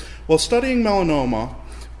 While studying melanoma,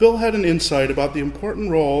 Bill had an insight about the important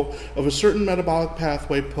role of a certain metabolic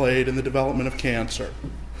pathway played in the development of cancer.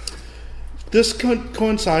 This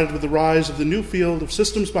coincided with the rise of the new field of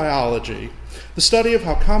systems biology, the study of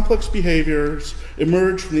how complex behaviors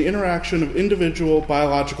emerge from the interaction of individual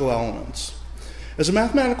biological elements. As a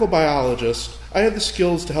mathematical biologist, I had the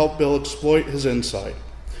skills to help Bill exploit his insight.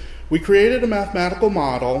 We created a mathematical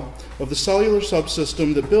model of the cellular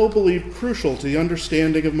subsystem that Bill believed crucial to the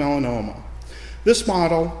understanding of melanoma. This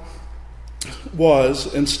model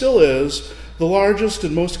was, and still is, the largest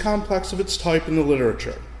and most complex of its type in the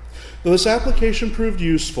literature. Though this application proved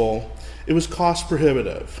useful, it was cost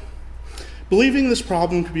prohibitive. Believing this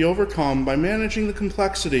problem could be overcome by managing the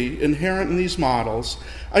complexity inherent in these models,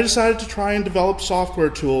 I decided to try and develop software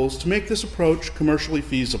tools to make this approach commercially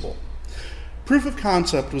feasible. Proof of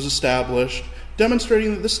concept was established,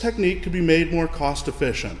 demonstrating that this technique could be made more cost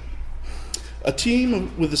efficient. A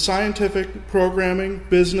team with the scientific, programming,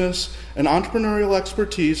 business, and entrepreneurial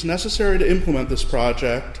expertise necessary to implement this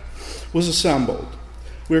project was assembled.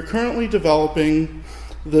 We are currently developing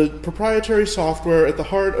the proprietary software at the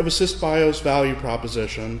heart of AsystBio's value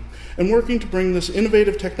proposition and working to bring this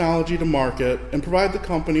innovative technology to market and provide the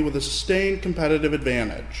company with a sustained competitive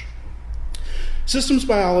advantage. Systems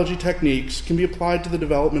biology techniques can be applied to the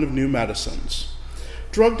development of new medicines.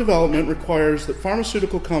 Drug development requires that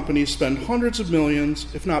pharmaceutical companies spend hundreds of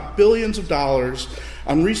millions, if not billions of dollars,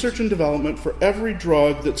 on research and development for every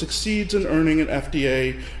drug that succeeds in earning an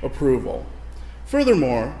FDA approval.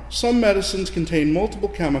 Furthermore, some medicines contain multiple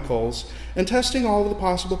chemicals, and testing all of the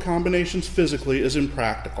possible combinations physically is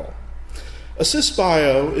impractical.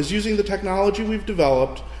 AsystBio is using the technology we've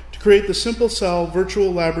developed to create the Simple Cell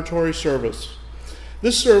virtual laboratory service.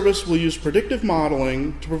 This service will use predictive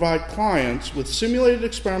modeling to provide clients with simulated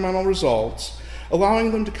experimental results,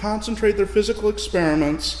 allowing them to concentrate their physical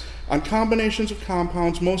experiments on combinations of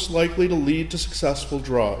compounds most likely to lead to successful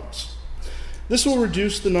drugs. This will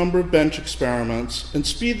reduce the number of bench experiments and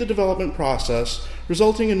speed the development process,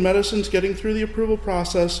 resulting in medicines getting through the approval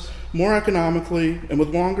process more economically and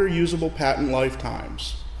with longer usable patent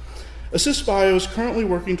lifetimes. AsystBio is currently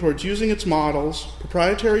working towards using its models,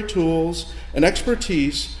 proprietary tools, and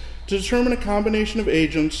expertise to determine a combination of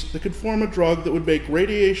agents that could form a drug that would make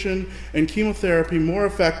radiation and chemotherapy more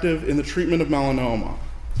effective in the treatment of melanoma.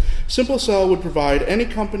 Simple Cell would provide any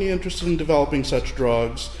company interested in developing such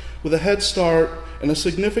drugs with a head start and a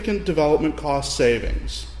significant development cost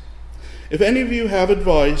savings. If any of you have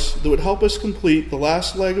advice that would help us complete the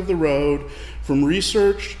last leg of the road from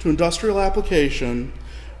research to industrial application,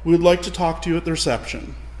 we would like to talk to you at the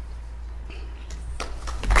reception.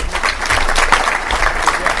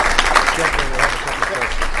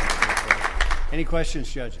 Any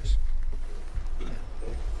questions, judges?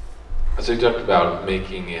 So you talked about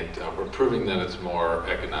making it, or proving that it's more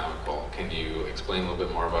economical. Can you explain a little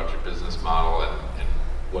bit more about your business model and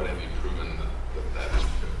what have you proven that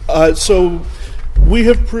is true? So we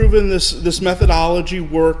have proven this methodology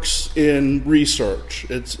works in research.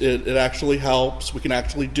 It actually helps. We can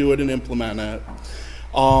actually do it and implement it.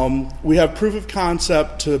 We have proof of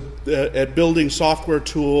concept at building software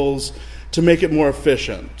tools to make it more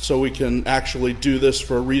efficient, so we can actually do this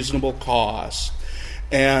for a reasonable cost.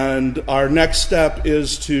 And our next step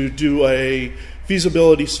is to do a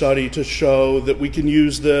feasibility study to show that we can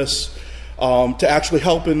use this to actually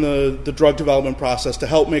help in the drug development process, to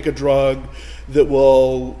help make a drug that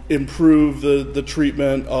will improve the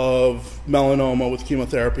treatment of melanoma with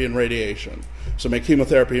chemotherapy and radiation. So make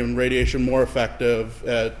chemotherapy and radiation more effective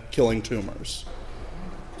at killing tumors.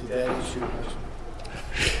 Did that answer your question?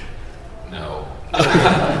 No.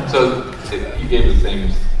 So you gave the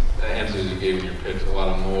same answers you gave in your pitch, a lot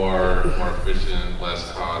of more efficient,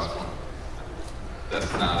 less cost. That's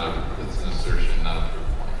an assertion, not a proof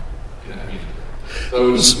point. You know what I mean?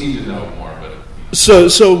 So we just need to know more about it.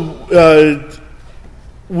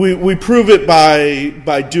 We prove it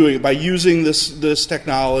by using this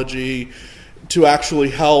technology to actually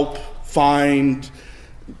help find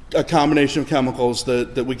a combination of chemicals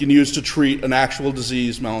that we can use to treat an actual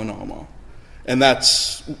disease, melanoma. And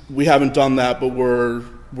we haven't done that, but we're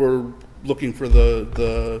looking for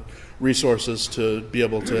the resources to be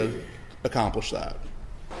able to accomplish that.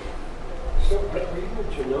 So are you a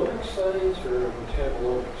genomic science or a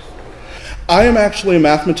metabolomics I am actually a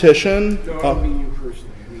mathematician. No, I don't mean you personally.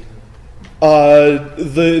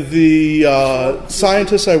 The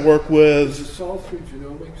scientists I work with. Is it solved through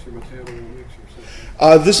genomics or metabolomics or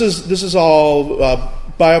something? This is all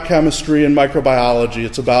biochemistry and microbiology.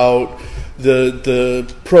 It's about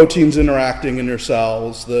the proteins interacting in your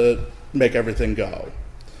cells that make everything go.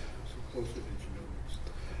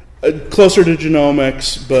 So closer to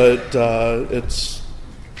genomics. Closer to genomics, but it's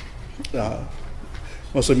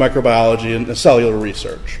mostly microbiology and cellular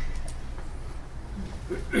research.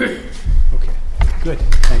 Okay, good.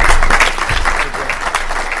 Thank you.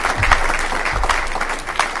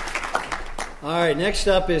 All right, next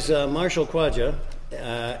up is Marshall Khwaja.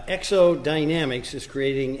 Exodynamics is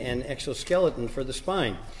creating an exoskeleton for the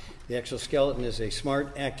spine. The exoskeleton is a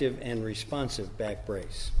smart, active, and responsive back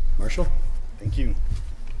brace. Marshall? Thank you.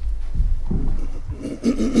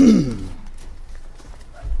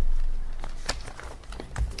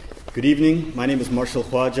 Good evening. My name is Marshall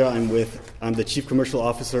Khwaja. I'm the Chief Commercial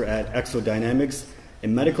Officer at Exodynamics, a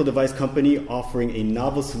medical device company offering a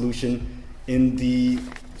novel solution in the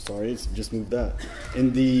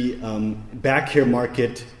back care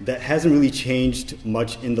market that hasn't really changed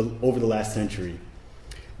much over the last century.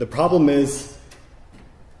 The problem is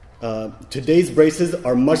today's braces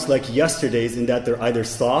are much like yesterday's in that they're either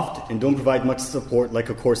soft and don't provide much support like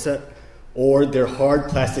a corset, or they're hard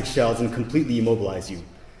plastic shells and completely immobilize you.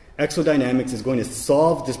 Exodynamics is going to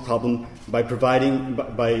solve this problem by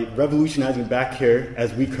revolutionizing back care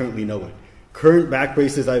as we currently know it. Current back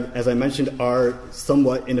braces, as I mentioned, are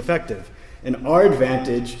somewhat ineffective. And our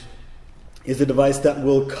advantage is a device that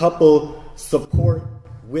will couple support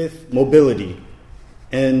with mobility.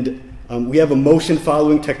 And we have a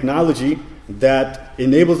motion-following technology that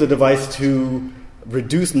enables the device to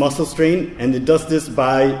reduce muscle strain, and it does this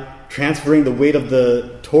by transferring the weight of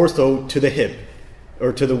the torso to the hip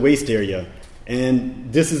or to the waist area.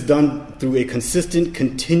 And this is done through a consistent,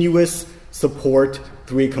 continuous support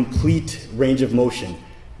through a complete range of motion,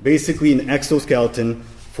 basically an exoskeleton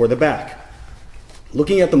for the back.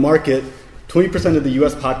 Looking at the market, 20% of the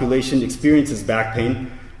US population experiences back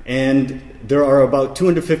pain, and there are about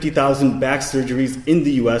 250,000 back surgeries in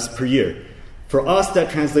the US per year. For us, that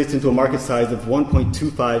translates into a market size of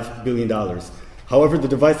 $1.25 billion. However, the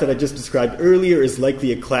device that I just described earlier is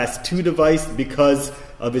likely a Class 2 device because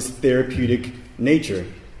of its therapeutic nature.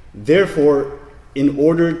 Therefore, in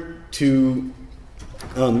order to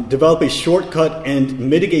develop a shortcut and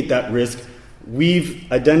mitigate that risk,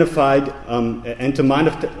 we've identified, and to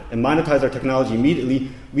monetize our technology immediately,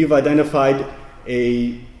 we've identified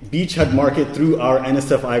a beachhead market through our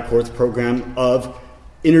NSF I-Course program of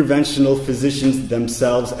interventional physicians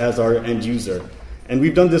themselves as our end user. And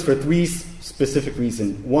we've done this for three specific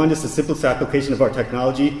reasons. One is the simplest application of our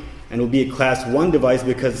technology, and it will be a Class 1 device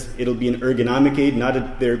because it'll be an ergonomic aid, not a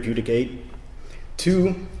therapeutic aid.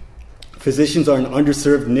 Two, physicians are an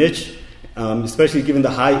underserved niche, especially given the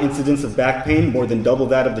high incidence of back pain, more than double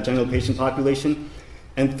that of the general patient population.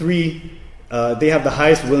 And three, they have the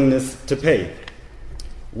highest willingness to pay.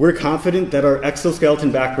 We're confident that our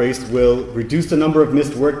exoskeleton back brace will reduce the number of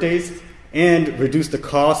missed work days and reduce the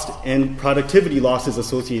cost and productivity losses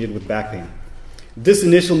associated with back pain. This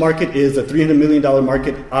initial market is a $300 million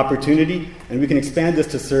market opportunity, and we can expand this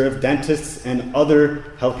to serve dentists and other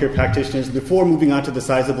healthcare practitioners before moving on to the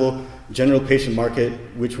sizable general patient market,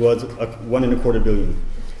 which was $1.25 billion.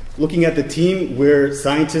 Looking at the team, we're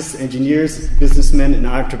scientists, engineers, businessmen, and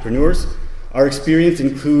entrepreneurs. Our experience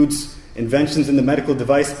includes inventions in the medical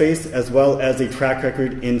device space, as well as a track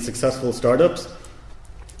record in successful startups.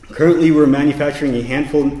 Currently, we're manufacturing a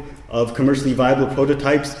handful of commercially viable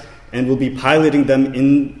prototypes, and we'll be piloting them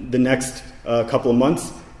in the next couple of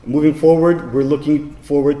months. Moving forward, we're looking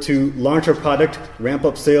forward to launch our product, ramp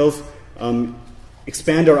up sales,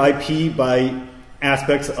 expand our IP by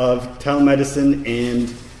aspects of telemedicine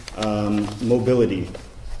and mobility.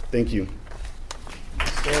 Thank you.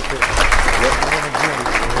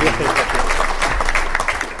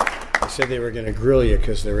 I said they were going to grill you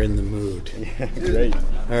because they're in the mood. Yeah, great.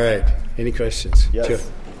 All right. Any questions? Yes. Sure.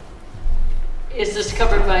 Is this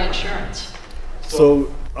covered by insurance?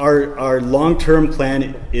 So our long-term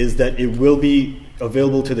plan is that it will be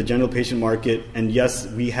available to the general patient market, and yes,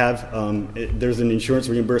 we have there's an insurance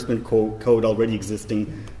reimbursement code already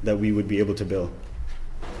existing that we would be able to bill.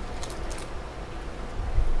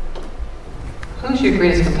 Who's your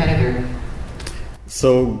greatest competitor?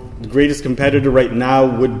 So the greatest competitor right now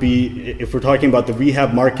would be, if we're talking about the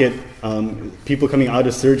rehab market, people coming out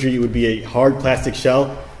of surgery, it would be a hard plastic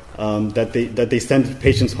shell that they send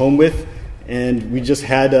patients home with. And we just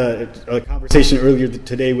had a conversation earlier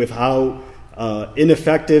today with how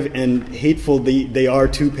ineffective and hateful they are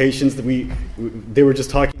to patients. They were just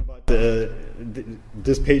talking about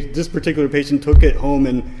this particular patient took it home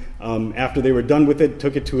and after they were done with it,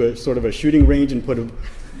 took it to a sort of a shooting range and put a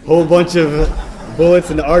whole bunch of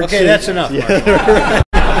bullets and arcs. Okay, that's enough. Yeah,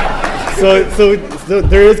 right. So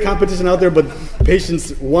there is competition out there, but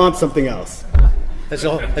patients want something else. It's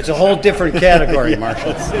a whole different category,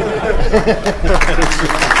 Marshall.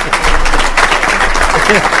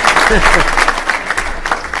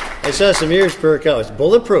 I saw some ears perk out. It's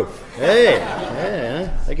bulletproof. Hey,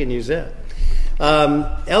 yeah, I can use that.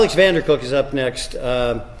 Alex VanDerKolk is up next.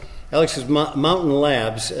 Alex is Mountain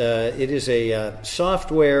Labs. It is a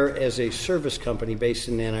software as a service company based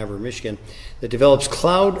in Ann Arbor, Michigan, that develops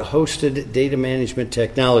cloud-hosted data management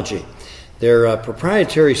technology. Their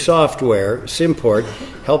proprietary software, Simport,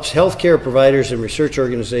 helps healthcare providers and research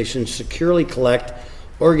organizations securely collect,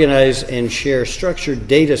 organize, and share structured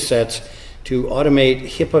data sets to automate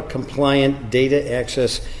HIPAA-compliant data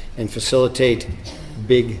access and facilitate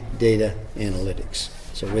big data analytics.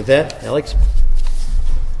 So with that, Alex.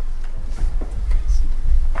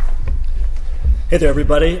 Hey there,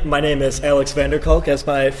 everybody. My name is Alex VanDerKolk. As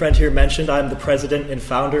my friend here mentioned, I'm the president and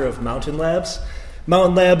founder of Mountain Labs.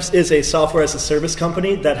 Mountain Labs is a software-as-a-service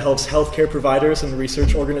company that helps healthcare providers and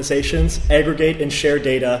research organizations aggregate and share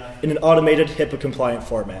data in an automated HIPAA-compliant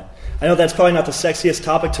format. I know that's probably not the sexiest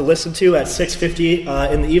topic to listen to at 6:50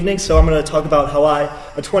 in the evening, so I'm going to talk about how I,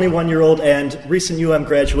 a 21-year-old and recent UM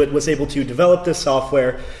graduate, was able to develop this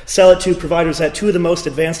software, sell it to providers at two of the most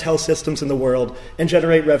advanced health systems in the world, and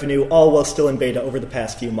generate revenue, all while still in beta over the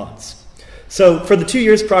past few months. So for the 2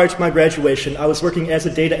 years prior to my graduation, I was working as a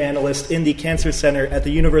data analyst in the Cancer Center at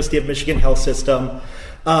the University of Michigan Health System.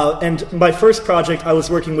 And my first project, I was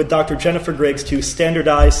working with Dr. Jennifer Griggs to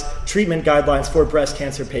standardize treatment guidelines for breast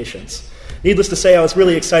cancer patients. Needless to say, I was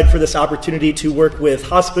really excited for this opportunity to work with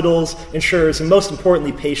hospitals, insurers, and most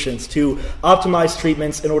importantly, patients to optimize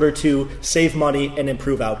treatments in order to save money and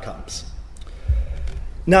improve outcomes.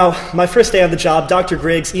 Now, my first day on the job, Dr.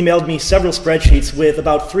 Griggs emailed me several spreadsheets with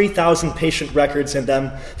about 3,000 patient records in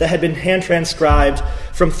them that had been hand-transcribed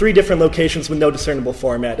from 3 different locations with no discernible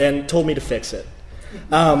format and told me to fix it.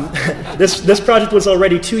 This project was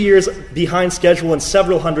already 2 years behind schedule and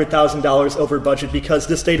several $100,000 over budget because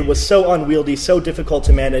this data was so unwieldy, so difficult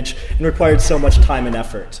to manage, and required so much time and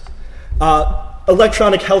effort.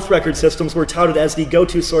 Electronic health record systems were touted as the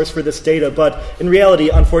go-to source for this data, but in reality,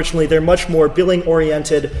 unfortunately, they're much more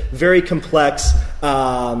billing-oriented, very complex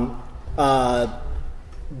data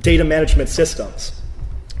management systems.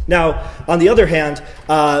 Now, on the other hand,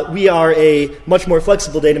 we are a much more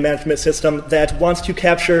flexible data management system that wants to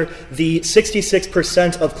capture the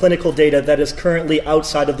 66% of clinical data that is currently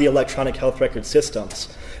outside of the electronic health record systems.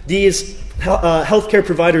 These healthcare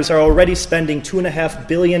providers are already spending $2.5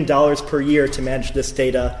 billion per year to manage this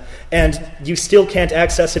data, and you still can't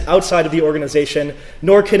access it outside of the organization,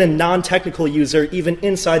 nor can a non-technical user, even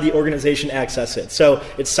inside the organization, access it. So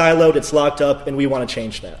it's siloed, it's locked up, and we want to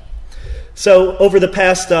change that. So over the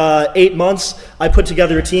past 8 months, I put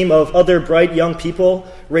together a team of other bright young people,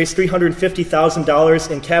 raised $350,000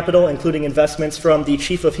 in capital, including investments from the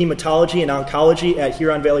chief of hematology and oncology at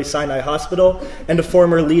Huron Valley Sinai Hospital and a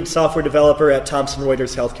former lead software developer at Thomson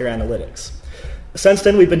Reuters Healthcare Analytics. Since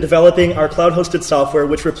then, we've been developing our cloud-hosted software,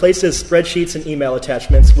 which replaces spreadsheets and email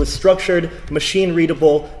attachments with structured,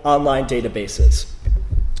 machine-readable online databases.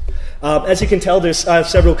 As you can tell, there's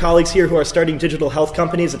several colleagues here who are starting digital health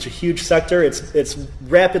companies. It's a huge sector. It's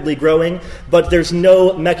rapidly growing, but there's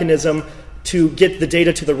no mechanism to get the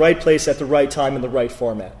data to the right place at the right time in the right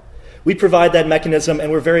format. We provide that mechanism,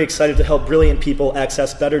 and we're very excited to help brilliant people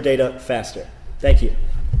access better data faster. Thank you.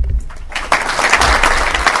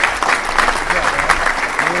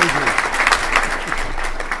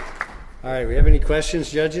 All right, we have any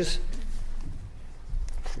questions, judges?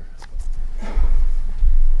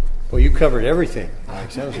 Well, you covered everything.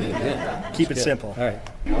 Alex. That was really good. Keep it simple. All right.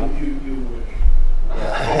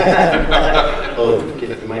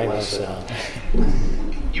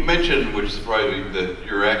 You mentioned, which surprised me, that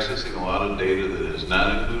you're accessing a lot of data that is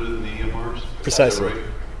not included in the EMRs. Precisely. Right?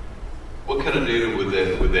 What kind of data would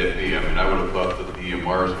that be? I mean, I would have thought that the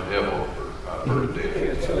EMRs would have all of data.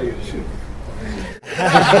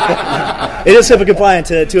 It is HIPAA compliant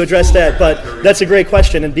to address that, but that's a great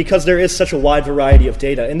question, and because there is such a wide variety of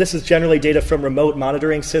data, and this is generally data from remote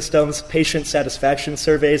monitoring systems, patient satisfaction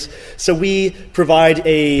surveys, so we provide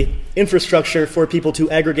a infrastructure for people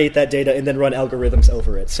to aggregate that data and then run algorithms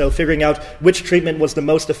over it. So figuring out which treatment was the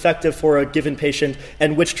most effective for a given patient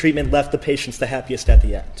and which treatment left the patients the happiest at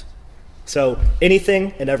the end. So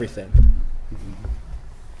anything and everything.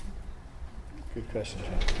 Good question,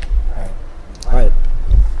 John. All right.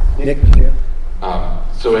 Nick?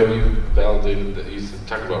 So have you validated that you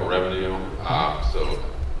talked about revenue? So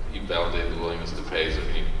you validated the willingness to pay. So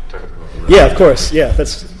can you talk about the revenue? Yeah, of course. Yeah,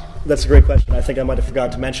 that's a great question. I think I might have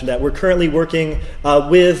forgotten to mention that. We're currently working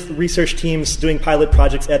with research teams doing pilot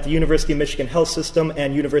projects at the University of Michigan Health System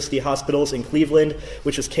and University Hospitals in Cleveland,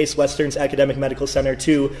 which is Case Western's academic medical center,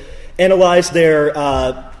 to analyze their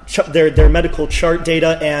medical chart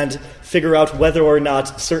data and figure out whether or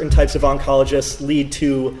not certain types of oncologists lead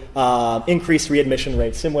to increased readmission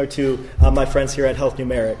rates, similar to my friends here at Health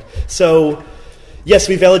Numeric. So yes,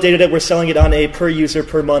 we validated it. We're selling it on a per-user,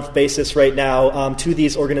 per-month basis right now to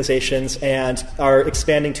these organizations and are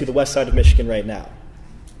expanding to the west side of Michigan right now.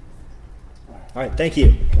 All right, thank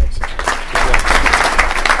you.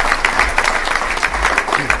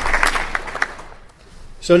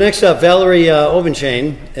 So next up, Valerie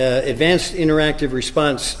Obenchain, Advanced Interactive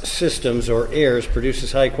Response Systems, or AIRS,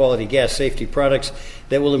 produces high-quality gas safety products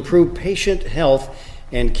that will improve patient health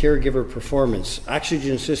and caregiver performance.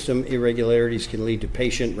 Oxygen system irregularities can lead to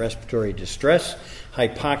patient respiratory distress,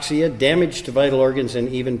 hypoxia, damage to vital organs, and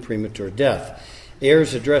even premature death.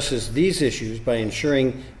 AIRS addresses these issues by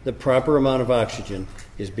ensuring the proper amount of oxygen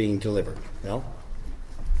is being delivered. Val?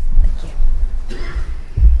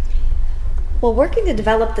 While working to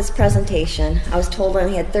develop this presentation, I was told I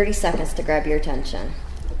only had 30 seconds to grab your attention.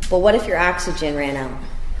 But what if your oxygen ran out?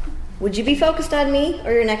 Would you be focused on me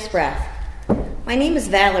or your next breath? My name is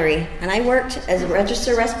Valerie, and I worked as a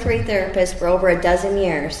registered respiratory therapist for over a dozen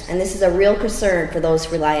years, and this is a real concern for those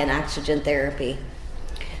who rely on oxygen therapy.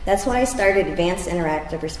 That's why I started Advanced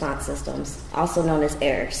Interactive Response Systems, also known as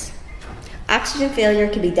AIRS. Oxygen failure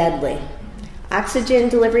can be deadly. Oxygen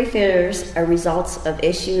delivery failures are results of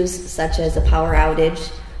issues such as a power outage,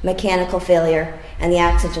 mechanical failure, and the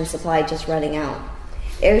oxygen supply just running out.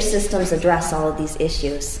 AIRS systems address all of these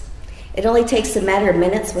issues. It only takes a matter of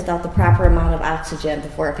minutes without the proper amount of oxygen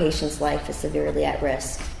before a patient's life is severely at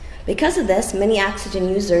risk. Because of this, many oxygen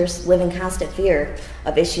users live in constant fear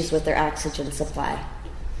of issues with their oxygen supply.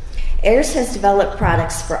 AIRS has developed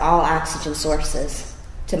products for all oxygen sources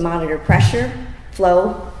to monitor pressure,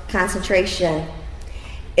 flow, concentration.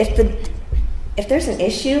 If there's an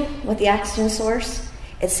issue with the oxygen source,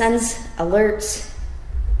 it sends alerts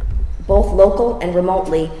both local and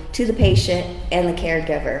remotely to the patient and the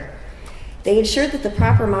caregiver. They ensure that the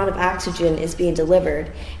proper amount of oxygen is being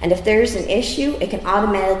delivered, and if there's an issue, it can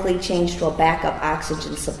automatically change to a backup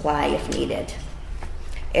oxygen supply if needed.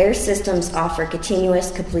 AIRS systems offer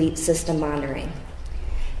continuous, complete system monitoring.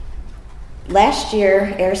 Last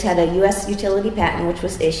year, AIRS had a U.S. utility patent which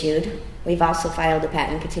was issued. We've also filed a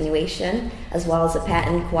patent continuation, as well as a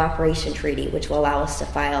patent cooperation treaty, which will allow us to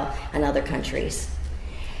file in other countries.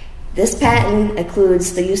 This patent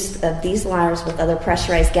includes the use of these alarms with other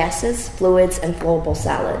pressurized gases, fluids, and flowable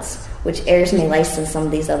solids, which AIRS may license some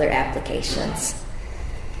of these other applications.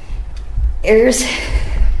 AIRS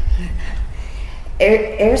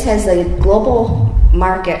has a global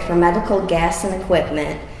market for medical gas and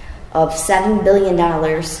equipment of $7 billion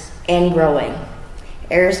and growing.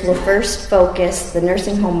 AIRS will first focus the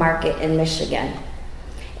nursing home market in Michigan.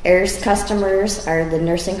 AIRS customers are the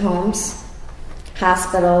nursing homes,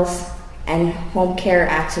 hospitals, and home care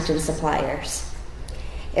oxygen suppliers.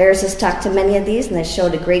 AIRS has talked to many of these and has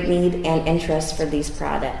showed a great need and interest for these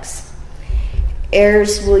products.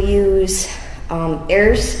 AIRS will use,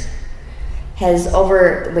 AIRS has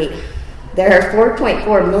there are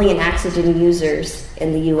 4.4 million oxygen users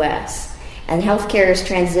in the U.S., and healthcare is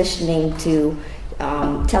transitioning to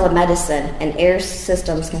telemedicine, and AIRS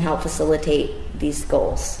systems can help facilitate these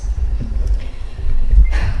goals.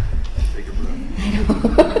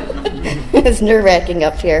 It's nerve-wracking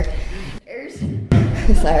up here.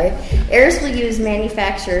 AIRS will use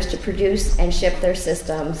manufacturers to produce and ship their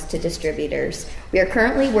systems to distributors. We are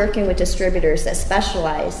currently working with distributors that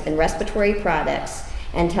specialize in respiratory products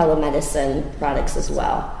and telemedicine products as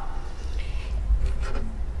well.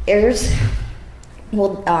 AIRS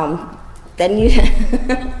will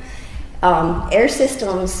AIRS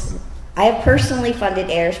systems. I have personally funded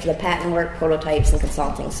AIRS for the patent work, prototypes, and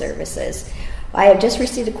consulting services. I have just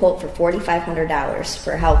received a quote for $4,500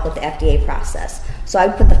 for help with the FDA process, so I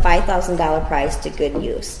put the $5,000 prize to good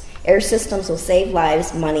use. AIRS systems will save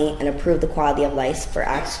lives, money, and improve the quality of life for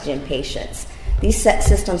oxygen patients. These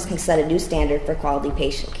systems can set a new standard for quality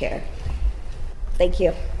patient care. Thank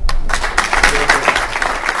you.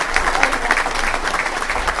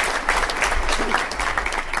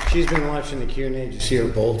 She's been watching the Q&A. Did you see her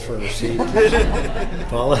bolt for her seat?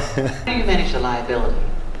 Paula? How do you manage the liability?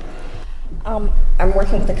 I'm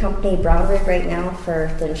working with the company Brownridge right now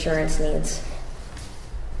for the insurance needs.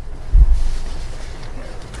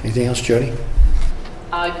 Anything else, Jody?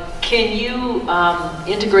 Can you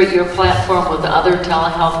integrate your platform with other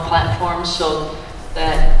telehealth platforms so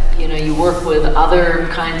that you work with other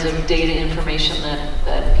kinds of data information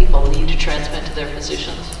that people need to transmit to their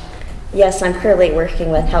physicians? Yes, I'm currently working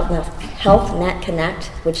with HealthNet Connect,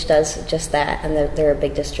 which does just that, and they're a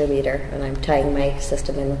big distributor, and I'm tying my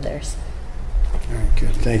system in with theirs. All right,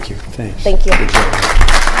 good. Thank you. Thanks. Thank you. Good job.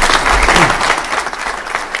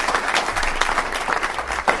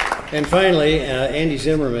 And finally, Andy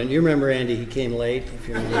Zimmerman. You remember Andy? He came late. If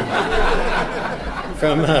you remember.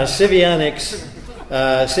 From Civionics.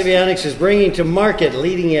 Civionics is bringing to market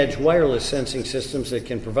leading-edge wireless sensing systems that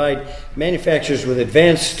can provide manufacturers with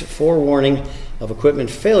advanced forewarning of equipment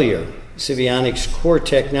failure. Civionics' core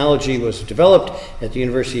technology was developed at the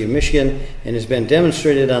University of Michigan and has been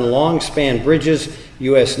demonstrated on long-span bridges,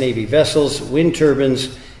 U.S. Navy vessels, wind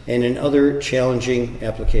turbines, and in other challenging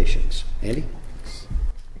applications. Andy?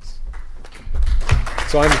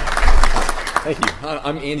 So thank you.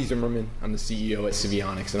 I'm Andy Zimmerman. I'm the CEO at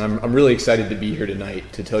Civionics, and I'm really excited to be here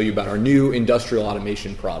tonight to tell you about our new industrial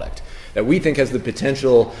automation product that we think has the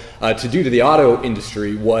potential to do to the auto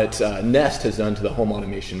industry what Nest has done to the home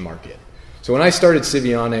automation market. So when I started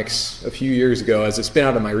Civionics a few years ago as a spin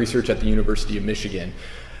out of my research at the University of Michigan,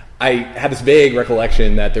 I had this vague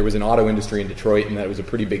recollection that there was an auto industry in Detroit and that it was a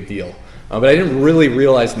pretty big deal. But I didn't really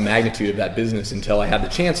realize the magnitude of that business until I had the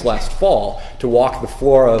chance last fall to walk the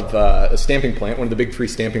floor of a stamping plant, one of the big 3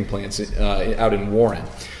 stamping plants out in Warren.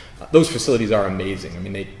 Those facilities are amazing. I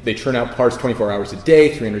mean, they churn out parts 24 hours a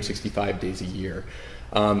day, 365 days a year.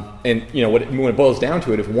 And when it boils down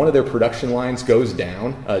to it, if one of their production lines goes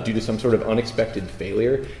down due to some sort of unexpected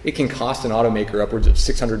failure, it can cost an automaker upwards of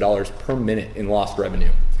 $600 per minute in lost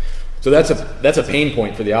revenue. So that's a pain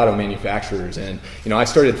point for the auto manufacturers, and I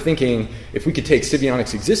started thinking if we could take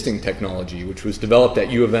Civionics' existing technology, which was developed at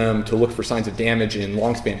U of M to look for signs of damage in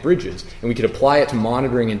long-span bridges, and we could apply it to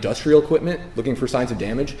monitoring industrial equipment looking for signs of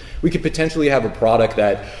damage, we could potentially have a product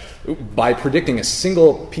that, by predicting a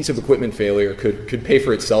single piece of equipment failure, could pay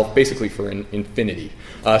for itself basically for an infinity.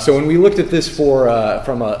 So when we looked at this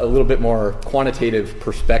from a little bit more quantitative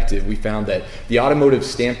perspective, we found that the automotive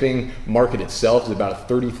stamping market itself is about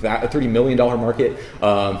a $30 million market,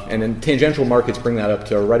 and then tangential markets bring that up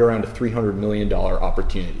to right around a $300 million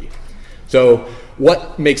opportunity. So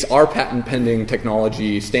what makes our patent-pending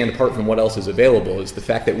technology stand apart from what else is available is the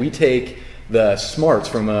fact that we take the smarts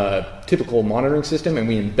from a typical monitoring system and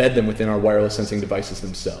we embed them within our wireless sensing devices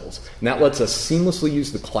themselves. And that lets us seamlessly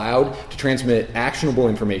use the cloud to transmit actionable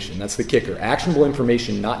information. That's the kicker. Actionable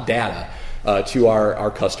information, not data, to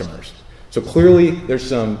our customers. So clearly there's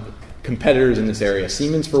some competitors in this area.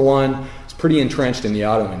 Siemens, for one, is pretty entrenched in the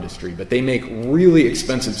auto industry, but they make really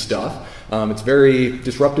expensive stuff. It's very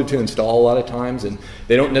disruptive to install a lot of times, and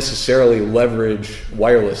they don't necessarily leverage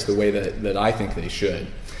wireless the way that I think they should.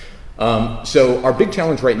 So our big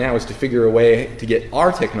challenge right now is to figure a way to get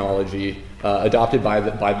our technology adopted by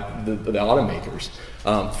the automakers.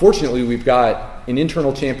 Fortunately, we've got an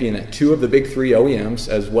internal champion at 2 of the big 3 OEMs,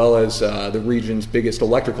 as well as the region's biggest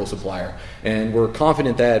electrical supplier. And we're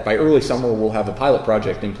confident that by early summer we'll have a pilot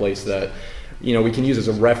project in place that we can use as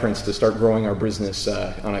a reference to start growing our business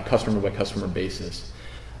on a customer-by-customer basis.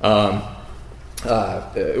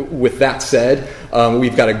 With that said,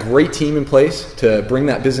 we've got a great team in place to bring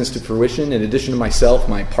that business to fruition. In addition to myself,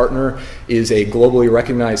 my partner is a globally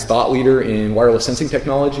recognized thought leader in wireless sensing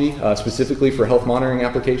technology, specifically for health monitoring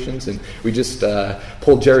applications. And we just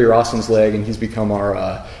pulled Jerry Rawson's leg, and he's become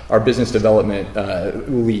our business development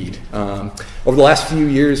lead. Over the last few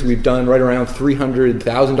years, we've done right around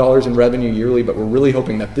 $300,000 in revenue yearly, but we're really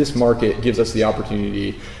hoping that this market gives us the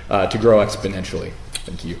opportunity to grow exponentially.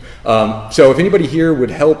 Thank you. So if anybody here would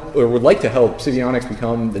help or would like to help Civionics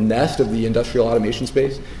become the Nest of the industrial automation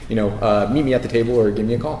space, meet me at the table or give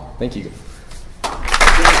me a call. Thank you.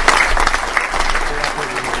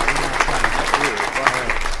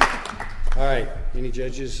 All right. Any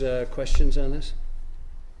judges' questions on this?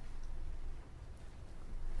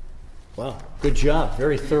 Wow. Good job.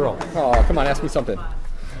 Very thorough. Oh, come on. Ask me something.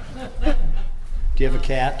 Do you have a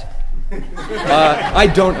cat? I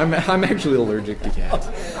don't. I'm actually allergic to cats.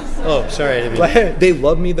 Oh, sorry. They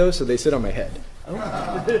love me though, so they sit on my head.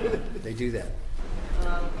 Oh, they do that.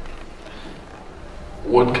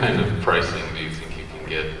 What kind of pricing do you think you can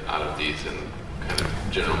get out of these in kind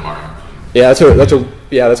of general market? Yeah,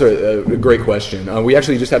 that's a great question. We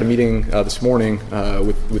actually just had a meeting this morning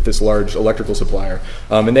with this large electrical supplier,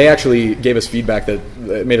 and they actually gave us feedback that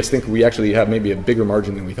made us think we actually have maybe a bigger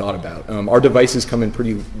margin than we thought about. Our devices come in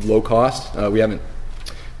pretty low cost. We haven't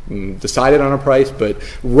decided on a price, but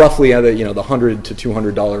roughly at the $100 to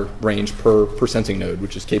 $200 range per sensing node,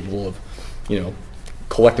 which is capable of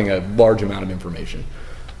collecting a large amount of information.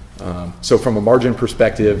 So from a margin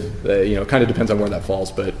perspective, it kind of depends on where that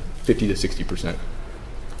falls, but 50 to 60%.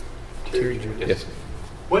 Yes.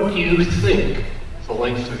 What do you think the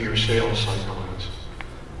length of your sales cycle is?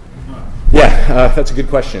 Yeah, that's a good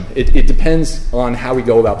question. It depends on how we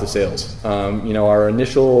go about the sales. Our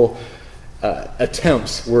initial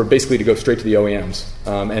attempts were basically to go straight to the OEMs,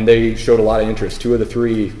 and they showed a lot of interest. 2 of the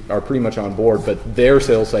 3 are pretty much on board, but their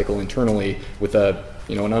sales cycle internally with an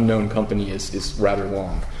unknown company is rather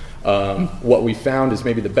long. What we found is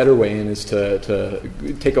maybe the better way in is to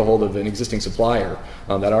take a hold of an existing supplier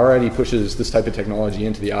that already pushes this type of technology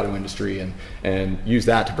into the auto industry and use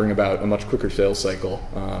that to bring about a much quicker sales cycle.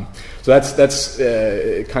 So that's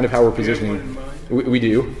kind of how we're positioning. We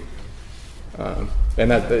do. And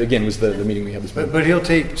that, again, was the meeting we had this morning. But he'll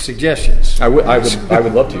take suggestions. I would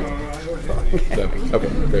love to. So, okay,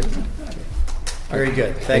 great. Very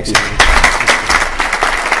good. Thanks.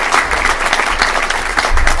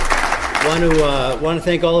 Want to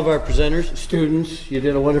thank all of our presenters, students. You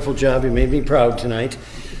did a wonderful job. You made me proud tonight.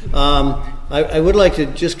 I would like to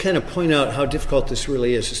just kind of point out how difficult this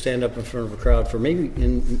really is to stand up in front of a crowd for maybe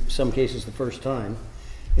in some cases the first time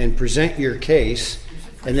and present your case,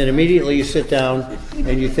 and then immediately you sit down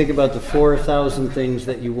and you think about the 4,000 things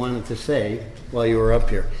that you wanted to say while you were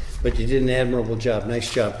up here. But you did an admirable job.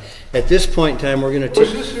 Nice job. At this point in time, we're going to...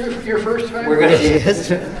 Was this your first time?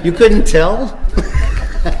 Yes, you couldn't tell?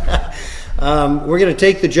 We're going to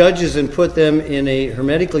take the judges and put them in a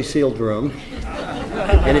hermetically sealed room.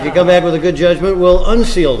 And if you come back with a good judgment, we'll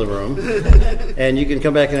unseal the room. And you can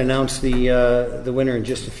come back and announce the winner in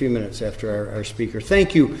just a few minutes after our speaker.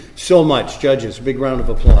 Thank you so much, judges. A big round of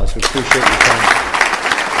applause. We appreciate your time.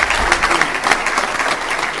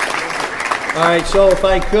 All right, so if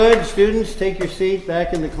I could, students, take your seat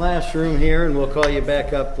back in the classroom here, and we'll call you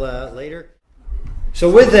back up later. So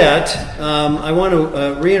with that, I want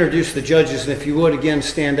to reintroduce the judges, and if you would, again,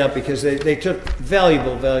 stand up, because they took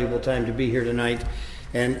valuable time to be here tonight,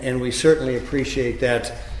 and we certainly appreciate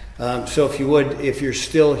that. So if you would, if you're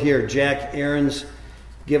still here, Jack Ahrens,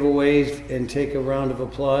 give a wave and take a round of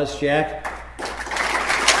applause. Jack?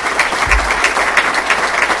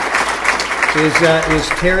 Is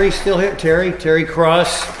Terry still here? Terry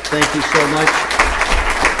Cross, thank you so much.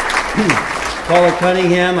 Paula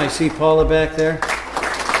Cunningham, I see Paula back there.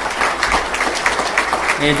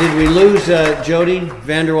 And did we lose Jody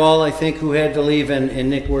Vanderwel, I think, who had to leave, and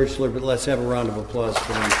Nick Wetzler, but let's have a round of applause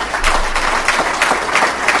for them.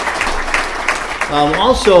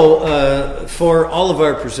 Also, for all of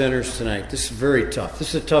our presenters tonight, this is very tough.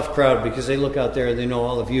 This is a tough crowd because they look out there and they know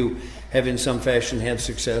all of you have in some fashion had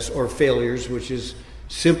success or failures, which is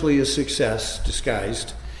simply a success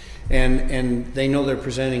disguised. And they know they're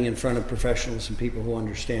presenting in front of professionals and people who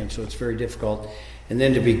understand, so it's very difficult. And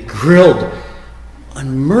then to be grilled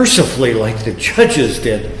unmercifully like the judges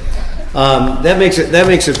did, that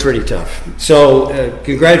makes it pretty tough. So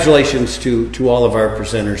congratulations to all of our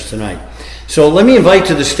presenters tonight. So let me invite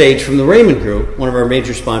to the stage from the Raymond Group, one of our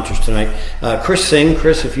major sponsors tonight, Chris Singh.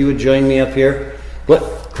 Chris, if you would join me up here.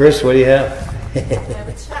 Chris, what do you have? I have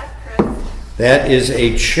a check, Chris. That is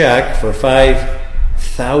a check for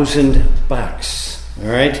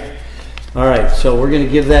 $5,000. All right, so we're going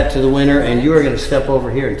to give that to the winner, and you are going to step over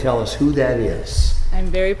here and tell us who that is. I'm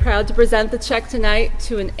very proud to present the check tonight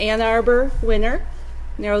to an Ann Arbor winner.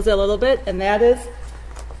 Narrows it a little bit, and that is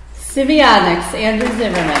Civionics, Andrew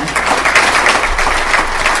Zimmerman.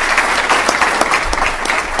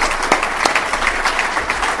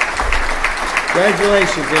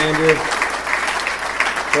 Congratulations, Andrew.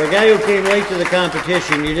 For a guy who came late to the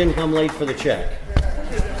competition, you didn't come late for the check. I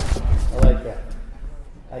like that.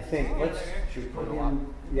 I think, should we put him,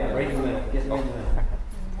 right in the middle. Get him in the middle.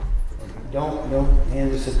 Don't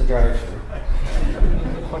hand this at the drive-thru.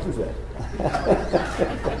 What is that?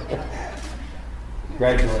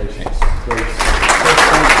 Congratulations. Great.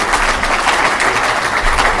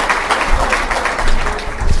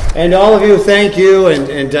 And all of you, thank you,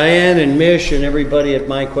 and Diane and Mish and everybody at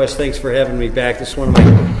MyQuest, thanks for having me back. This is one of my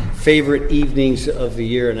favorite evenings of the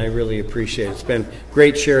year, and I really appreciate it. It's been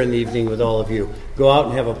great sharing the evening with all of you. Go out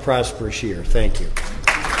and have a prosperous year. Thank you.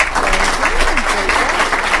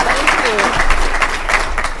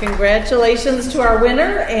 Congratulations to our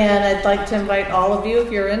winner, and I'd like to invite all of you,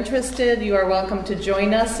 if you're interested, you are welcome to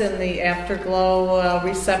join us in the Afterglow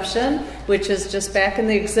reception, which is just back in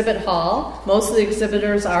the exhibit hall. Most of the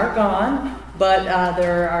exhibitors are gone, but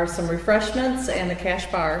there are some refreshments and a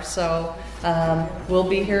cash bar, so we'll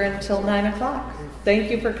be here until 9 o'clock.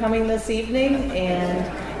 thank you for coming this evening, and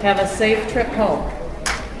have a safe trip home.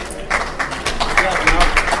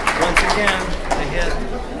 Once again, I had.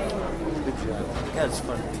 Good job. God, it's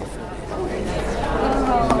fun to be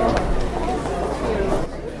affiliated.